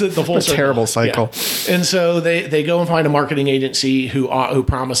 it's the full circle. Terrible cycle. Yeah. And so they go and find a marketing agency who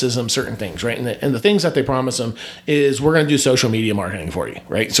promises them certain things, right? And the things that they promise them is, we're going to do social media marketing for you,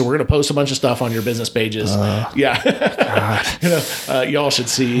 right? So we're going to post a bunch of stuff on your business pages. Y'all should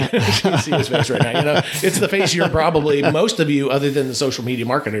see his face right now. It's the face most of you, other than the social media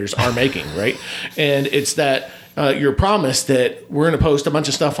marketers, are making, right? And it's that. You're promised that we're going to post a bunch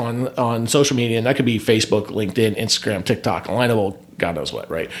of stuff on social media, and that could be Facebook, LinkedIn, Instagram, TikTok, alignable, God knows what,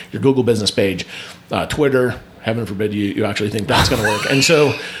 right? Your Google business page, Twitter. Heaven forbid you actually think that's going to work. And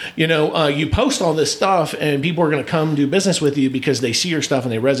so, you post all this stuff, and people are going to come do business with you because they see your stuff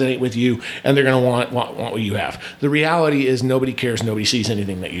and they resonate with you, and they're going to want what you have. The reality is nobody cares, nobody sees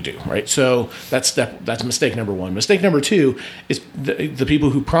anything that you do, right? So that's mistake number one. Mistake number two is the people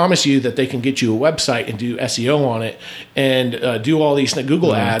who promise you that they can get you a website and do SEO on it and do all these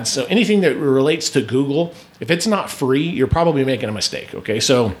Google ads. So anything that relates to Google, if it's not free, you're probably making a mistake. Okay,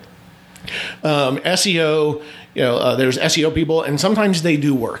 so. SEO, there's SEO people, and sometimes they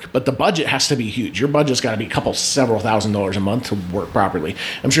do work, but the budget has to be huge. Your budget's got to be several $1,000s a month to work properly.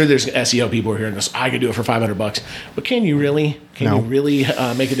 I'm sure there's SEO people hearing this. I could do it for $500, but can you really? Can you really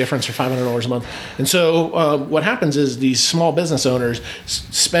make a difference for $500 a month? And so what happens is these small business owners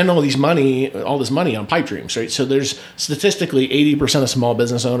spend all this money on pipe dreams, right? So there's statistically 80% of small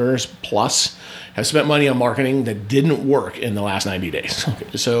business owners plus have spent money on marketing that didn't work in the last 90 days.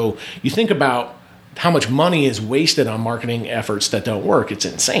 So you think about how much money is wasted on marketing efforts that don't work. It's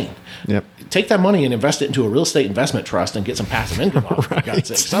insane. Yep. Take that money and invest it into a real estate investment trust and get some passive income off. Right. For God's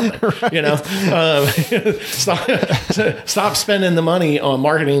sake, something. Right. Stop spending the money on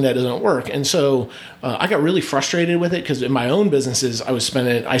marketing that doesn't work. And so I got really frustrated with it because in my own businesses, I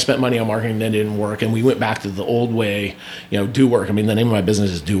spent money on marketing that didn't work, and we went back to the old way. Do work. I mean, the name of my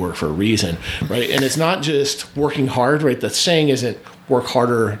business is Do Work for a reason, right? And it's not just working hard, right? The saying isn't work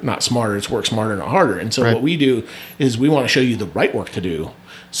harder, not smarter. It's work smarter, not harder. And so what we do is we want to show you the right work to do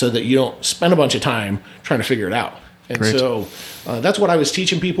so that you don't spend a bunch of time trying to figure it out. And so that's what I was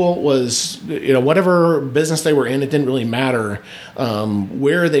teaching people was, whatever business they were in, it didn't really matter.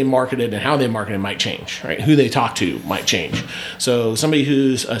 Where they marketed and how they marketed might change, right? Who they talk to might change. So somebody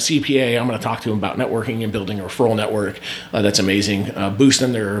who's a CPA, I'm going to talk to them about networking and building a referral network. That's amazing.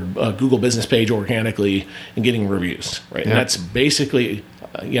 Boosting their Google business page organically and getting reviews, right? Yeah. And that's basically,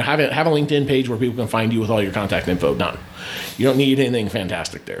 have a LinkedIn page where people can find you with all your contact info done. You don't need anything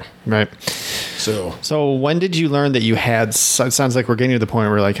fantastic there. Right. So when did you learn that you had, it sounds like we're getting to the point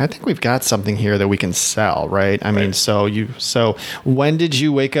where we're like, I think we've got something here that we can sell, right? I mean, so when did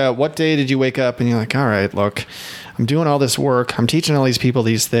you wake up? What day did you wake up and you're like, all right, look, I'm doing all this work. I'm teaching all these people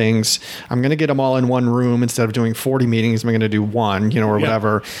these things. I'm going to get them all in one room instead of doing 40 meetings. I'm going to do one, or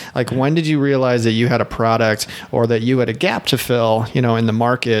whatever. Like, when did you realize that you had a product or that you had a gap to fill, in the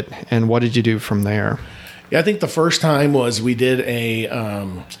market? And what did you do from there? Yeah, I think the first time was we did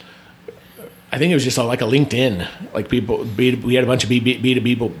I think it was just like a LinkedIn. Like we had a bunch of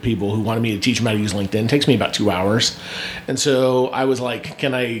B2B people who wanted me to teach them how to use LinkedIn. It takes me about 2 hours. And so I was like,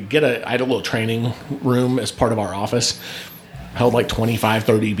 I had a little training room as part of our office. Held like 25,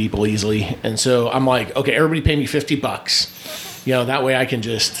 30 people easily. And so I'm like, okay, everybody pay me $50. That way I can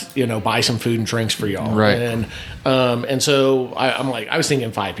just, buy some food and drinks for y'all. Right. And so I'm like, I was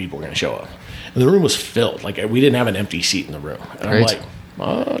thinking 5 people were going to show up. And the room was filled. Like, we didn't have an empty seat in the room. And I'm like,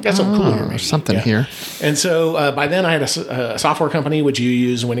 I got something cool here. Maybe. Something here. And so by then I had a software company, which you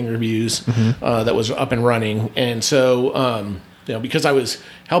use, Winning Reviews, that was up and running. And so, because I was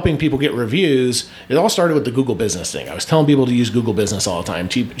helping people get reviews, it all started with the Google Business thing. I was telling people to use Google Business all the time,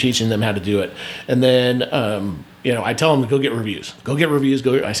 teaching them how to do it. And then, I tell them to go get reviews. Go get reviews.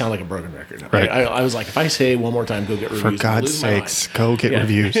 I sound like a broken record. Right. I was like, if I say one more time, go get reviews. For God's sakes, go get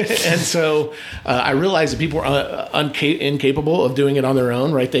reviews. And so I realized that people were incapable of doing it on their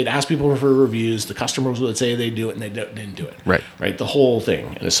own, right? They'd ask people for reviews. The customers would say they'd do it, and they didn't do it. Right? The whole thing.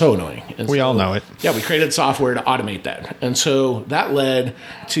 And it's so annoying. And we all know it. Yeah, we created software to automate that. And so that led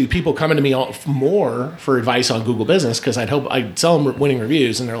to people coming to me more for advice on Google Business, because I'd sell them Winning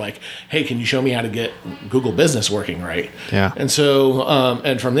Reviews, and they're like, hey, can you show me how to get Google Business working right? Yeah. And so,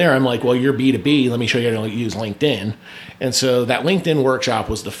 and from there, I'm like, well, you're B2B. Let me show you how to use LinkedIn. And so that LinkedIn workshop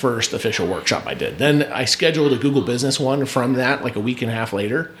was the first official workshop I did. Then I scheduled a Google Business one from that, like a week and a half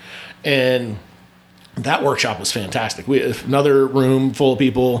later. And that workshop was fantastic. We had another room full of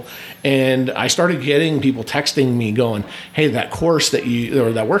people, and I started getting people texting me going, hey, that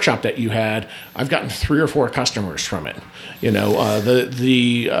workshop that you had, I've gotten 3 or 4 customers from it. The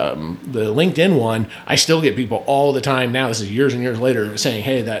LinkedIn one, I still get people all the time now, this is years and years later, saying,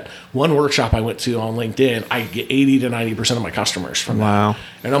 hey, that one workshop I went to on LinkedIn, I get 80 to 90% of my customers from that.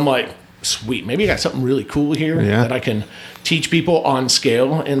 And I'm like, sweet, maybe I got something really cool here that I can teach people on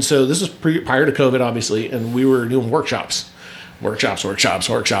scale. And so this was prior to COVID, obviously, and we were doing workshops, boot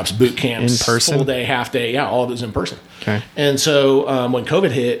camps, in person, full day, half day, all of it was in person. Okay. And so when COVID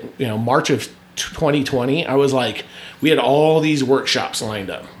hit, March of 2020, I was like, we had all these workshops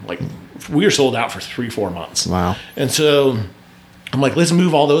lined up, like we were sold out for 3-4 months. Wow. And so I'm like, let's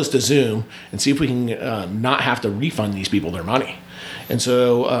move all those to Zoom and see if we can not have to refund these people their money. And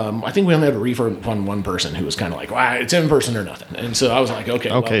so I think we only had to refund one person who was kind of like, well, it's in person or nothing. And so I was like,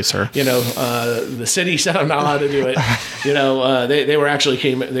 okay, sir. The city said I'm not allowed to do it. They were actually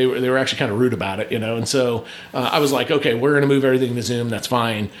kind of rude about it. And so I was like, okay, we're going to move everything to Zoom. That's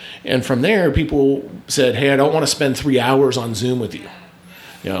fine. And from there, people said, hey, I don't want to spend 3 hours on Zoom with you.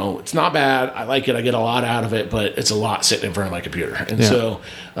 It's not bad. I like it. I get a lot out of it, but it's a lot sitting in front of my computer. And so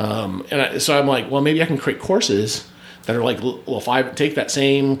I'm like, well, maybe I can create courses that are like take that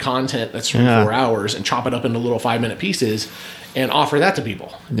same content that's 4 hours and chop it up into little 5-minute pieces and offer that to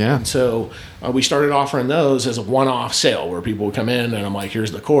people. Yeah. And so we started offering those as a one-off sale where people would come in and I'm like,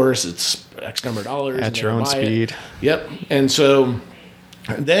 here's the course. It's X number of dollars. At your own speed. Yep. And so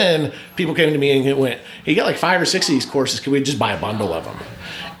then people came to me and went, hey, you got like 5 or 6 of these courses. Can we just buy a bundle of them?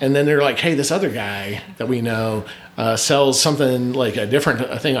 And then they're like, hey, this other guy that we know sells something like a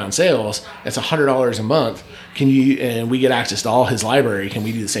different thing on sales. It's $100 a month. And we get access to all his library. Can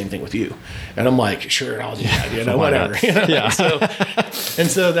we do the same thing with you? And I'm like, sure, I'll do that. Whatever. Yeah. So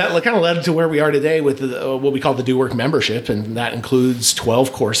that kind of led to where we are today with what we call the Do Work membership. And that includes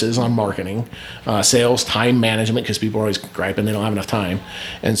 12 courses on marketing, sales, time management, because people are always griping they don't have enough time.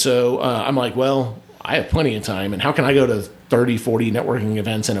 And so I'm like, well, I have plenty of time. And how can I go to 30, 40 networking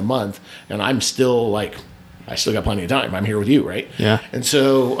events in a month? And I'm still like, I still got plenty of time. I'm here with you, right? Yeah. And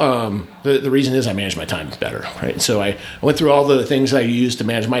so the reason is I manage my time better, right? So I went through all the things I use to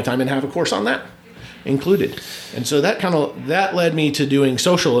manage my time and have a course on that included. And so that led me to doing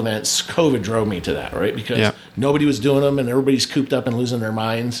social events. COVID drove me to that, right? Because nobody was doing them and everybody's cooped up and losing their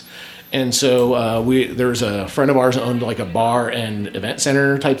minds. And so there's a friend of ours that owned like a bar and event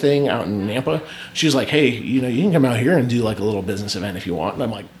center type thing out in Nampa. She was like, hey, you can come out here and do like a little business event if you want. And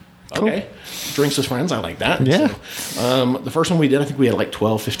I'm like, okay, cool. Drinks with friends. I like that. Yeah. So, the first one we did, I think we had like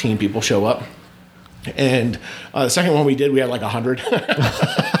 12, 15 people show up. And the second one we did, we had like 100.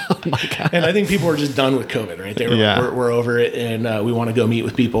 Oh my God. And I think people were just done with COVID, right? They were like, we're over it, and we want to go meet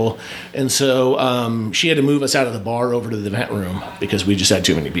with people. And so she had to move us out of the bar over to the event room because we just had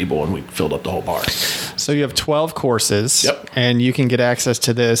too many people, and we filled up the whole bar. So you have 12 courses, Yep. and you can get access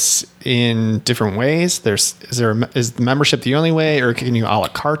to this in different ways. Is the membership the only way, or can you a la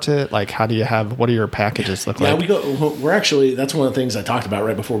carte it? Like, what do your packages look like? We're actually, that's one of the things I talked about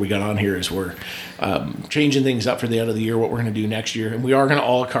right before we got on here is we're changing things up for the end of the year, what we're going to do next year. And we are going to a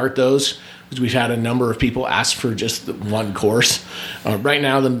la carte those because we've had a number of people ask for just one course. Right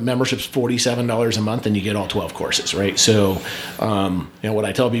now, the membership's $47 a month and you get all 12 courses, right? So, what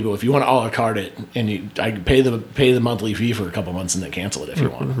I tell people, if you want to a la carte it and I pay the monthly fee for a couple months and then cancel it if you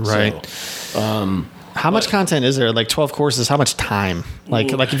want. Right. So, how much content is there? Like 12 courses, how much time?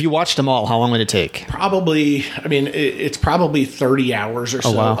 Like if you watched them all, how long would it take? Probably, it's probably 30 hours or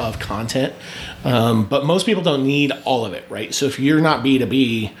so of content. But most people don't need all of it, right? So if you're not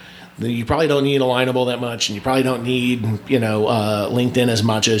B2B, You probably don't need Alignable that much, and you probably don't need, LinkedIn as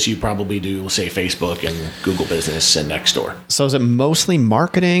much as you probably do, say, Facebook and Google Business and Nextdoor. So is it mostly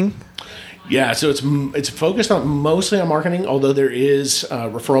marketing? Yeah, so it's focused on mostly on marketing, although there is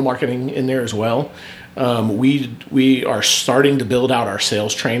referral marketing in there as well. We are starting to build out our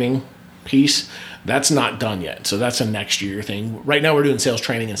sales training piece. That's not done yet, so that's a next year thing. Right now, we're doing sales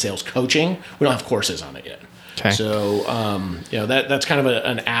training and sales coaching. We don't have courses on it yet. Okay. So that's kind of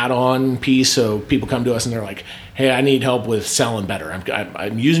an add-on piece. So people come to us and they're like, "Hey, I need help with selling better.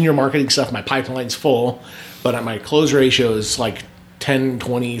 I'm using your marketing stuff. My pipeline's full, but my close ratio is like 10,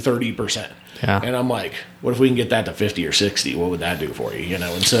 20, 30%." Yeah. And I'm like, what if we can get that to 50 or 60? What would that do for you?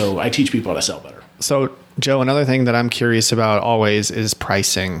 And so I teach people how to sell better. So, Joe, another thing that I'm curious about always is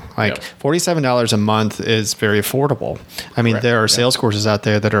pricing. Like $47 a month is very affordable. I mean, there are sales courses out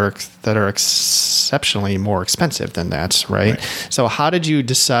there that are exceptionally more expensive than that, right? So how did you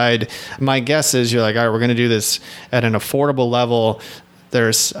decide? My guess is you're like, all right, we're going to do this at an affordable level.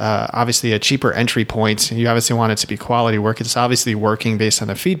 There's obviously a cheaper entry point. You obviously want it to be quality work. It's obviously working based on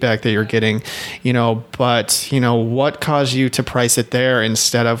the feedback that you're getting, but what caused you to price it there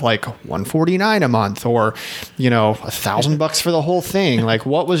instead of like $149 a month or, $1,000 for the whole thing? Like,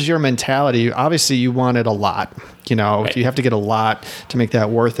 what was your mentality? Obviously you wanted a lot, you have to get a lot to make that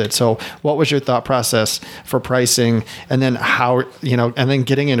worth it. So what was your thought process for pricing, and then how, and then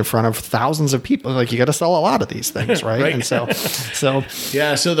getting in front of thousands of people? Like, you got to sell a lot of these things, right? Right. And so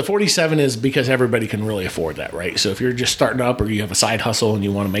yeah, so the 47 is because everybody can really afford that, right? So if you're just starting up or you have a side hustle and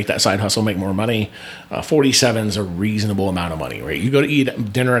you want to make that side hustle make more money, 47 is a reasonable amount of money, right? You go to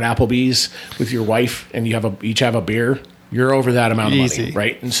eat dinner at Applebee's with your wife and you each have a beer, you're over that amount of money,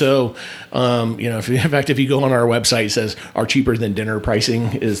 right? And so, if you go on our website, it says our cheaper than dinner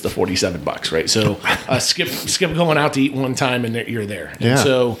pricing is the $47, right? So skip going out to eat one time and you're there. Yeah. And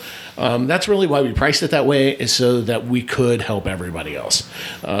so that's really why we priced it that way, is so that we could help everybody else.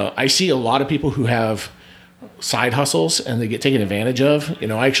 I see a lot of people who have side hustles and they get taken advantage of.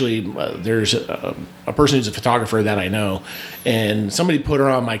 There's a person who's a photographer that I know, and somebody put her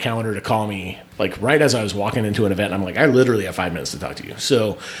on my calendar to call me like right as I was walking into an event. I'm like, I literally have 5 minutes to talk to you.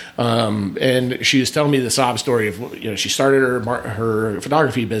 So, and she was telling me the sob story of, she started her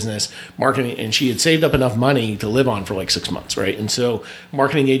photography business marketing, and she had saved up enough money to live on for like 6 months. Right. And so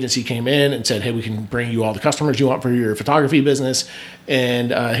marketing agency came in and said, hey, we can bring you all the customers you want for your photography business.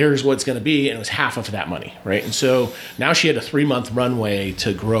 And here's what it's going to be. And it was half of that money. Right. And so now she had a 3-month runway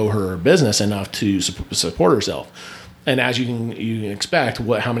to grow her business enough to support herself. And as you can expect,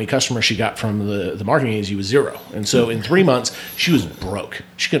 how many customers she got from the marketing agency was 0. And so in 3 months, she was broke.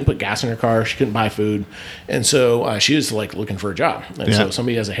 She couldn't put gas in her car. She couldn't buy food. And so she was like looking for a job. And so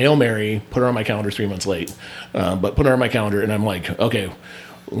somebody has a Hail Mary, put her on my calendar 3 months late, but put her on my calendar. And I'm like, okay,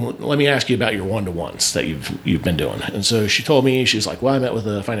 let me ask you about your one-to-ones that you've been doing. And so she told me, she's like, well, I met with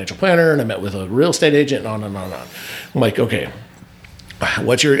a financial planner and I met with a real estate agent and on and on and on. I'm like, okay.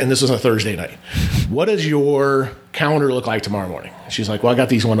 And this was a Thursday night. What does your calendar look like tomorrow morning? She's like, well, I got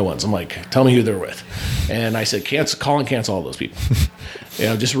these one-to-ones. I'm like, tell me who they're with. And I said, call and cancel all those people.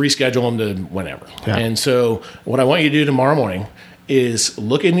 Just reschedule them to whenever. Yeah. And so what I want you to do tomorrow morning is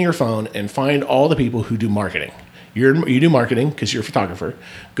look into your phone and find all the people who do marketing. You do marketing because you're a photographer.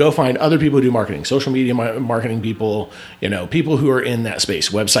 Go find other people who do marketing, social media marketing people, people who are in that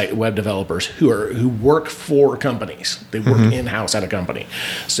space, web developers who work for companies. They work in-house at a company.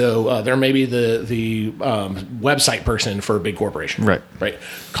 So there may be the website person for a big corporation. Right.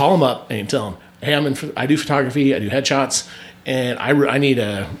 Call them up and tell them, hey, I do photography, I do headshots, and I need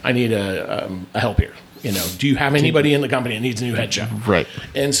a help here. Do you have anybody in the company that needs a new headshot? Right.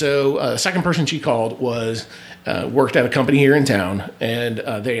 And so the second person she called was worked at a company here in town, and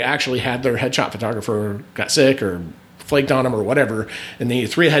they actually had their headshot photographer got sick or flaked on them or whatever, and they need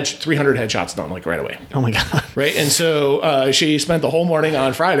 300 headshots done like right away. Oh my God. Right. And so she spent the whole morning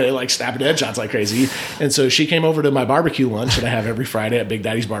on Friday like snapping headshots like crazy. And so she came over to my barbecue lunch that I have every Friday at Big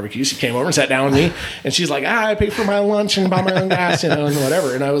Daddy's Barbecue. She came over and sat down with me, and she's like, I pay for my lunch and buy my own gas, and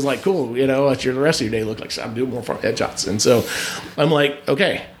whatever. And I was like, cool, the rest of your day look like I'm doing more headshots. And so I'm like,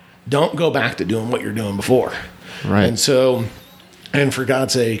 okay, don't go back to doing what you're doing before. Right. And so, and for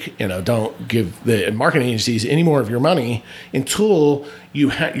God's sake, don't give the marketing agencies any more of your money until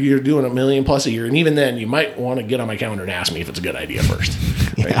you're doing $1 million plus a year. And even then, you might want to get on my calendar and ask me if it's a good idea first.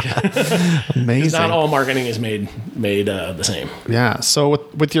 Right? Amazing. Not all marketing is made the same. Yeah. So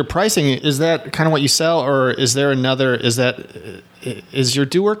with your pricing, is that kind of what you sell, or is there another? Is that is your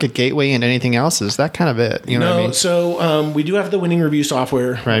Do Work a gateway into anything else? Is that kind of it? You know what I mean? So we do have the winning review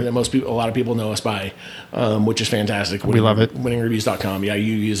software Right. that a lot of people know us by, which is fantastic. We love it. Winningreviews.com. Yeah,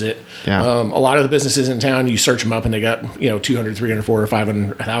 you use it. Yeah. A lot of the businesses in town, you search them up and they got 200, 300, 400,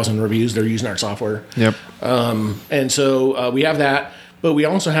 500, 1,000 reviews. They're using our software. Yep. And so we have that. But we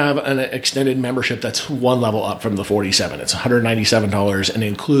also have an extended membership that's one level up from the $47. It's $197 and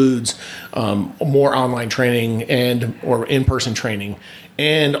includes more online training or in-person training,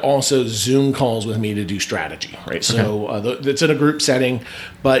 and also Zoom calls with me to do strategy. Right, so it's in a group setting,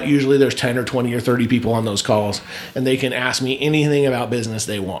 but usually there's 10 or 20 or 30 people on those calls, and they can ask me anything about business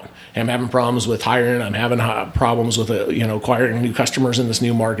they want. I'm having problems with hiring. I'm having problems with acquiring new customers in this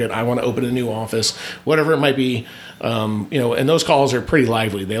new market. I want to open a new office, whatever it might be. And those calls are pretty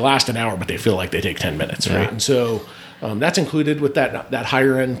lively. They last an hour, but they feel like they take 10 minutes, right? And so that's included with that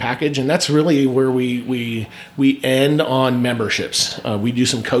higher end package, and that's really where we end on memberships. We do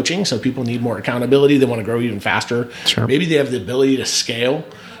some coaching, so people need more accountability. They want to grow even faster. Sure. Maybe they have the ability to scale,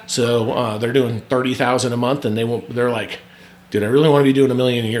 so they're doing $30,000 a month, and they're like, dude, I really want to be doing $1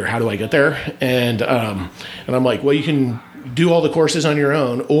 million a year. How do I get there? And I'm like, well, you can do all the courses on your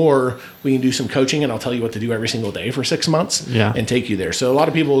own, or we can do some coaching and I'll tell you what to do every single day for 6 months and take you there. So a lot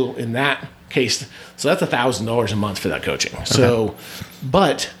of people in that case, so that's $1,000 a month for that coaching. Okay. So,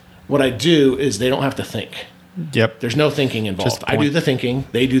 but what I do is they don't have to think. Yep. There's no thinking involved. I do the thinking,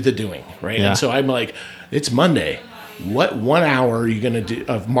 they do the doing, right? Yeah. And so I'm like, it's Monday. What 1 hour are you going to do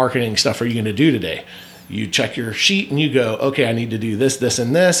of marketing stuff are you going to do today? You check your sheet and you go, okay, I need to do this, this,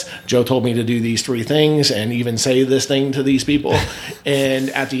 and this. Joe told me to do these 3 things and even say this thing to these people. And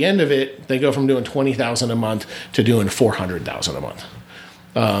at the end of it, they go from doing $20,000 a month to doing $400,000 a month.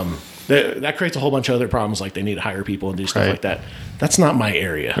 That creates a whole bunch of other problems, like they need to hire people and do stuff like that. That's not my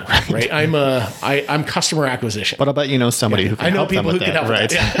area, right? I'm customer acquisition. But I bet you know somebody who can help them with that. I know people who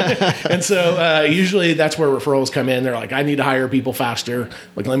can help with that. And so usually that's where referrals come in. They're like, I need to hire people faster.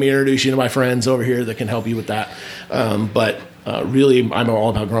 Like, let me introduce you to my friends over here that can help you with that. But really, I'm all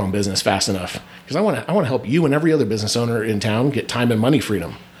about growing business fast enough because I want to help you and every other business owner in town get time and money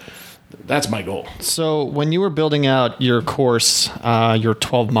freedom. That's my goal. So when you were building out your course, your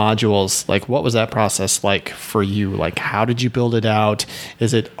 12 modules, like what was that process like for you? Like, how did you build it out?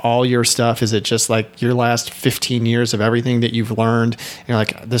 Is it all your stuff? Is it just like your last 15 years of everything that you've learned? And you're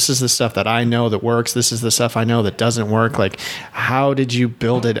like, this is the stuff that I know that works. This is the stuff I know that doesn't work. Like, how did you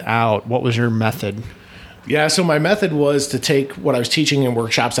build it out? What was your method? Yeah, so my method was to take what I was teaching in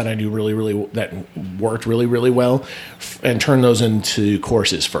workshops that I do that worked really, really well, and turn those into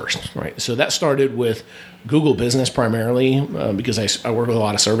courses first, right? So that started with Google Business primarily because I work with a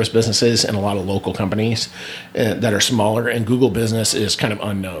lot of service businesses and a lot of local companies that are smaller, and Google Business is kind of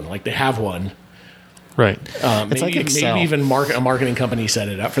unknown. Like, they have one. Right. It's like Excel. Maybe even a marketing company set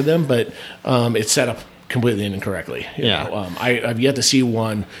it up for them, but it's set up completely incorrectly. I've yet to see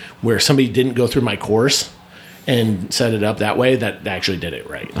one where somebody didn't go through my course and set it up that way that actually did it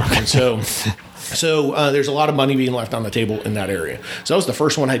right. And so there's a lot of money being left on the table in that area. So that was the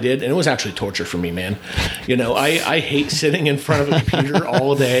first one I did, and it was actually torture for me, man. I hate sitting in front of a computer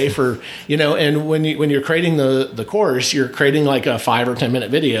all day and when you're creating the course, you're creating like a 5 or 10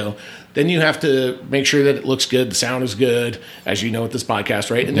 minute video. Then you have to make sure that it looks good, the sound is good, as you know with this podcast,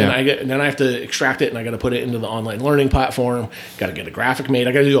 right? And then I have to extract it, and I got to put it into the online learning platform. Got to get a graphic made.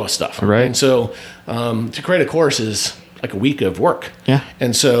 I got to do all this stuff, right? And so to create a course is like a week of work,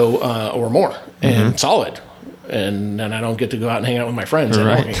 and so or more, and solid. And then I don't get to go out and hang out with my friends at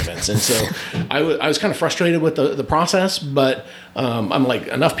networking events. And so I was kind of frustrated with the process, but I'm like,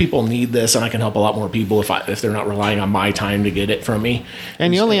 enough people need this, and I can help a lot more people if they're not relying on my time to get it from me.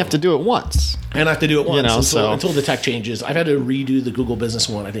 And you only have to do it once. And I have to do it once until the tech changes. I've had to redo the Google Business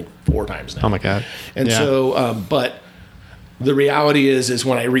one, I think, 4 times now. Oh, my God. And so, but the reality is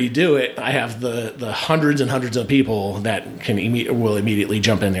when I redo it, I have the hundreds and hundreds of people that will immediately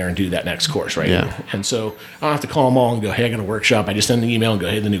jump in there and do that next course, right? Yeah. And so I don't have to call them all and go, hey, I got a workshop. I just send an email and go,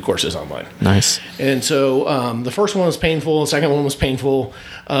 hey, the new course is online. Nice. And so the first one was painful. The second one was painful.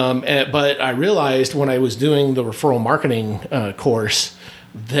 But I realized when I was doing the referral marketing course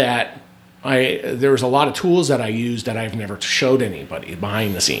that there was a lot of tools that I used that I've never showed anybody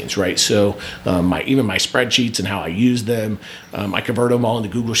behind the scenes, right? So even my spreadsheets and how I use them, I convert them all into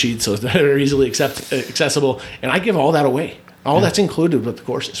Google Sheets so they're easily accessible, and I give all that away. All that's included with the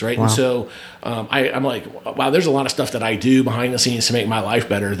courses, right? Wow. And so I'm like, wow, there's a lot of stuff that I do behind the scenes to make my life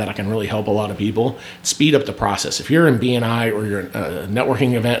better that I can really help a lot of people, speed up the process. If you're in BNI or you're in a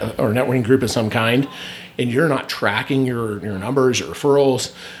networking event or a networking group of some kind, and you're not tracking your numbers, your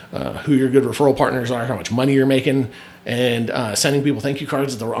referrals, who your good referral partners are, how much money you're making, and sending people thank you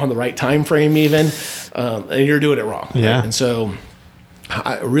cards on the right time frame even, and you're doing it wrong. Yeah. Right? And so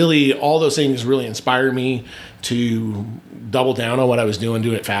really all those things really inspired me to double down on what I was doing,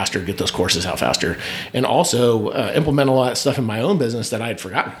 do it faster, get those courses out faster, and also implement a lot of stuff in my own business that I had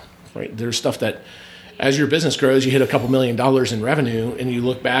forgotten. Right? There's stuff that as your business grows, you hit a couple $1 million in revenue, and you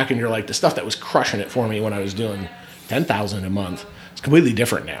look back and you're like, the stuff that was crushing it for me when I was doing $10,000 a month, it's completely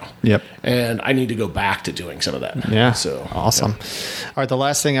different now. Yep. And I need to go back to doing some of that. Yeah. So awesome. Yeah. All right. The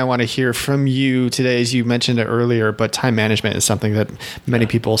last thing I want to hear from you today is, you mentioned it earlier, but time management is something that many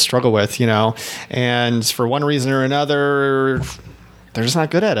people struggle with, and for one reason or another, they're just not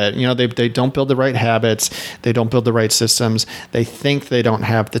good at it. They don't build the right habits. They don't build the right systems. They think they don't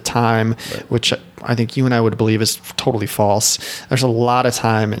have the time, right, which I think you and I would believe is totally false. There's a lot of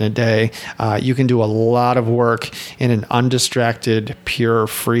time in a day. You can do a lot of work in an undistracted, pure,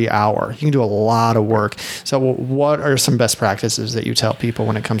 free hour. You can do a lot of work. So what are some best practices that you tell people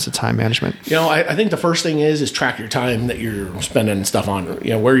when it comes to time management? I think the first thing is track your time that you're spending stuff on.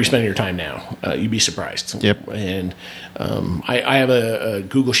 Where are you spending your time now? You'd be surprised. Yep. And I have a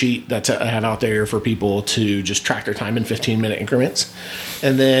Google sheet that I have out there for people to just track their time in 15-minute increments.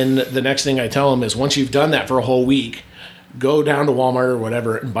 And then the next thing I tell them is, once you've done that for a whole week, go down to Walmart or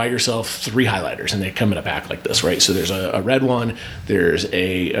whatever and buy yourself 3 highlighters, and they come in a pack like this, right? So there's a red one, there's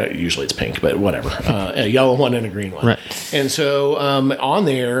a usually it's pink, but whatever, a yellow one and a green one. Right. And so on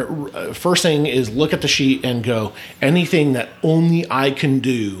there, first thing is look at the sheet and go, anything that only I can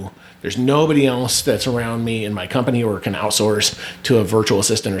do. There's nobody else that's around me in my company or can outsource to a virtual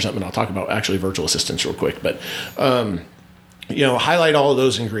assistant or something. I'll talk about actually virtual assistants real quick, but highlight all of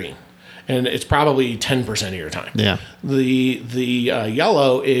those in green. And it's probably 10% of your time. Yeah. The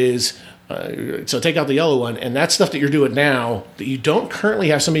yellow is, so take out the yellow one, and that's stuff that you're doing now that you don't currently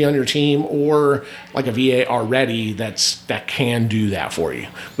have somebody on your team or like a VA already that can do that for you.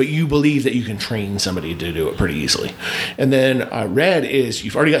 But you believe that you can train somebody to do it pretty easily. And then red is,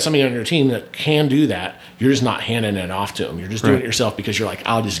 you've already got somebody on your team that can do that. You're just not handing it off to them. You're just doing it yourself because you're like,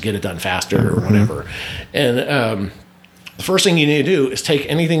 I'll just get it done faster or whatever. And the first thing you need to do is take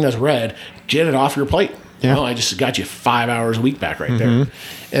anything that's red, get it off your plate. Yeah. I just got you 5 hours a week back right there.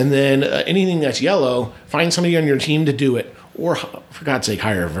 And then anything that's yellow, find somebody on your team to do it, or for God's sake,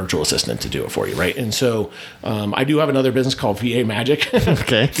 hire a virtual assistant to do it for you, right? And so I do have another business called VA Magic.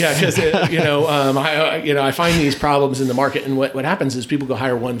 Okay. Yeah, because I find these problems in the market, and what happens is people go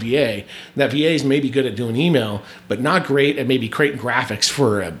hire one VA. That VA is maybe good at doing email, but not great at maybe creating graphics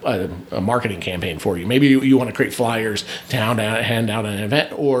for a marketing campaign for you. Maybe you want to create flyers to hand out an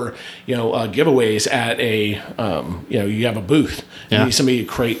event, or giveaways at a you have a booth. Yeah. You need somebody to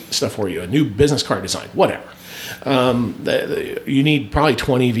create stuff for you, a new business card design, whatever. You need probably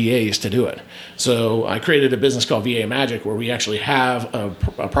 20 VAs to do it. So I created a business called VA Magic, where we actually have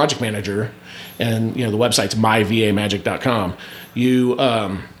a project manager, and the website's myvamagic.com. You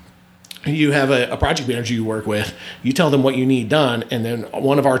have a project manager you work with. You tell them what you need done, and then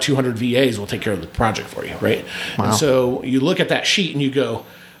one of our 200 VAs will take care of the project for you, right? Wow. And so you look at that sheet and you go,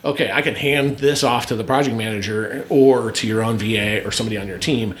 okay, I can hand this off to the project manager or to your own VA or somebody on your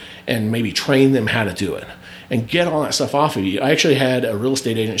team and maybe train them how to do it and get all that stuff off of you. I actually had a real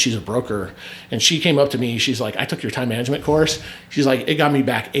estate agent. She's a broker, and she came up to me. She's like, I took your time management course. She's like, it got me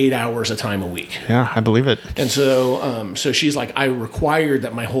back 8 hours of time a week. Yeah, I believe it. And so she's like, I required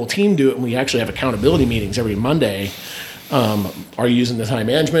that my whole team do it, and we actually have accountability meetings every Monday. Are you using the time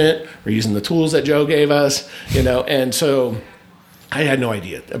management? Are you using the tools that Joe gave us? And so I had no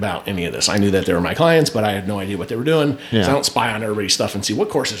idea about any of this. I knew that they were my clients, but I had no idea what they were doing. Yeah. So I don't spy on everybody's stuff and see what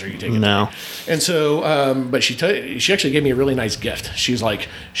courses are you taking. No. And so, but she actually gave me a really nice gift. She's like,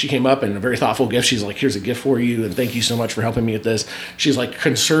 she came up and a very thoughtful gift. She's like, here's a gift for you, and thank you so much for helping me with this. She's like,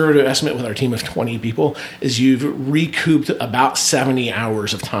 conservative estimate with our team of 20 people is you've recouped about 70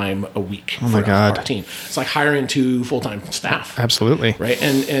 hours of time a week. Oh my God. Our team. It's like hiring 2 full-time staff. Absolutely. Right.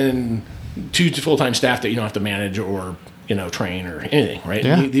 And 2 full-time staff that you don't have to manage or train or anything, right?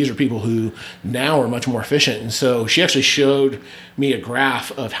 Yeah. These are people who now are much more efficient. And so she actually showed me a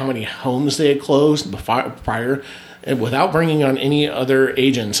graph of how many homes they had closed prior, and without bringing on any other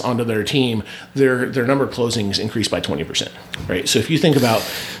agents onto their team, their number of closings increased by 20%, right? So if you think about...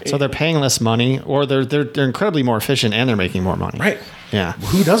 So they're paying less money, or they're incredibly more efficient, and they're making more money. Right. Yeah.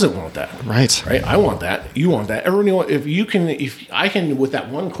 Who doesn't want that? Right. Right. I want that. You want that. Everyone. If I can, with that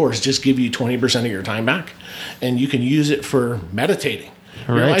one course, just give you 20% of your time back, and you can use it for meditating.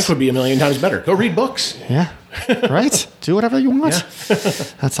 Your life would be a million times better. Go read books. Yeah. Right. Do whatever you want. Yeah.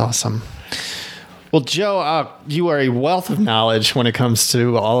 That's awesome. Well, Joe, you are a wealth of knowledge when it comes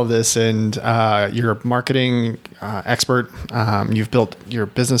to all of this, and you're a marketing expert. You've built your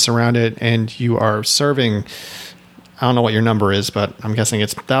business around it, and you are serving, I don't know what your number is, but I'm guessing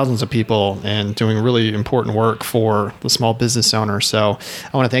it's thousands of people and doing really important work for the small business owner. So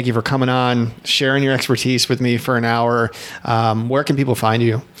I want to thank you for coming on, sharing your expertise with me for an hour. Where can people find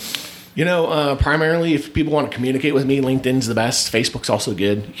you? Primarily, if people want to communicate with me, LinkedIn's the best. Facebook's also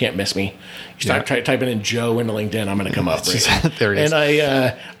good. You can't miss me. You start typing in Joe into LinkedIn, I'm going to come up. Right? There it is.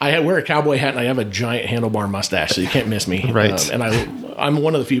 And I wear a cowboy hat, and I have a giant handlebar mustache, so you can't miss me. Right. And I'm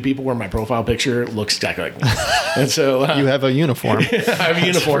one of the few people where my profile picture looks exactly like me. And so you have a uniform. I have a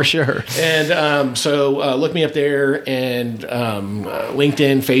uniform. For sure. And so look me up there, and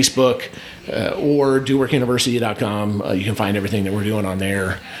LinkedIn, Facebook, or doworkuniversity.com. You can find everything that we're doing on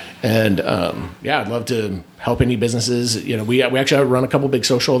there. And I'd love to help any businesses. We actually run a couple big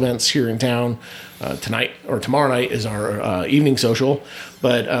social events here in town. Tonight or tomorrow night is our evening social,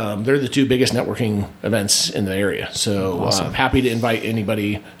 but they're the two biggest networking events in the area. So awesome. I'm happy to invite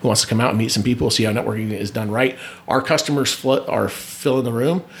anybody who wants to come out and meet some people, see how networking is done right. Our customers are filling the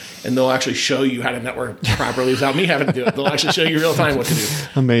room, and they'll actually show you how to network properly without me having to do it. They'll actually show you real time what to do.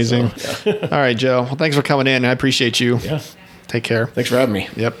 Amazing. So, yeah. All right, Joe. Well, thanks for coming in. I appreciate you. Yeah. Take care. Thanks for having me.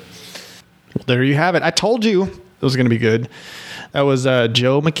 Yep. Well, there you have it. I told you it was going to be good. That was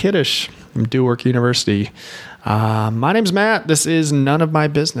Joe McKiddish from Do Work University. My name's Matt. This is None of My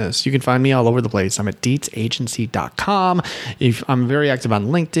Business. You can find me all over the place. I'm at deetsagency.com. I'm very active on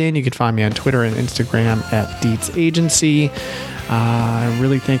LinkedIn. You can find me on Twitter and Instagram at deetsagency. I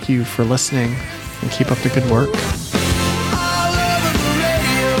really thank you for listening, and keep up the good work.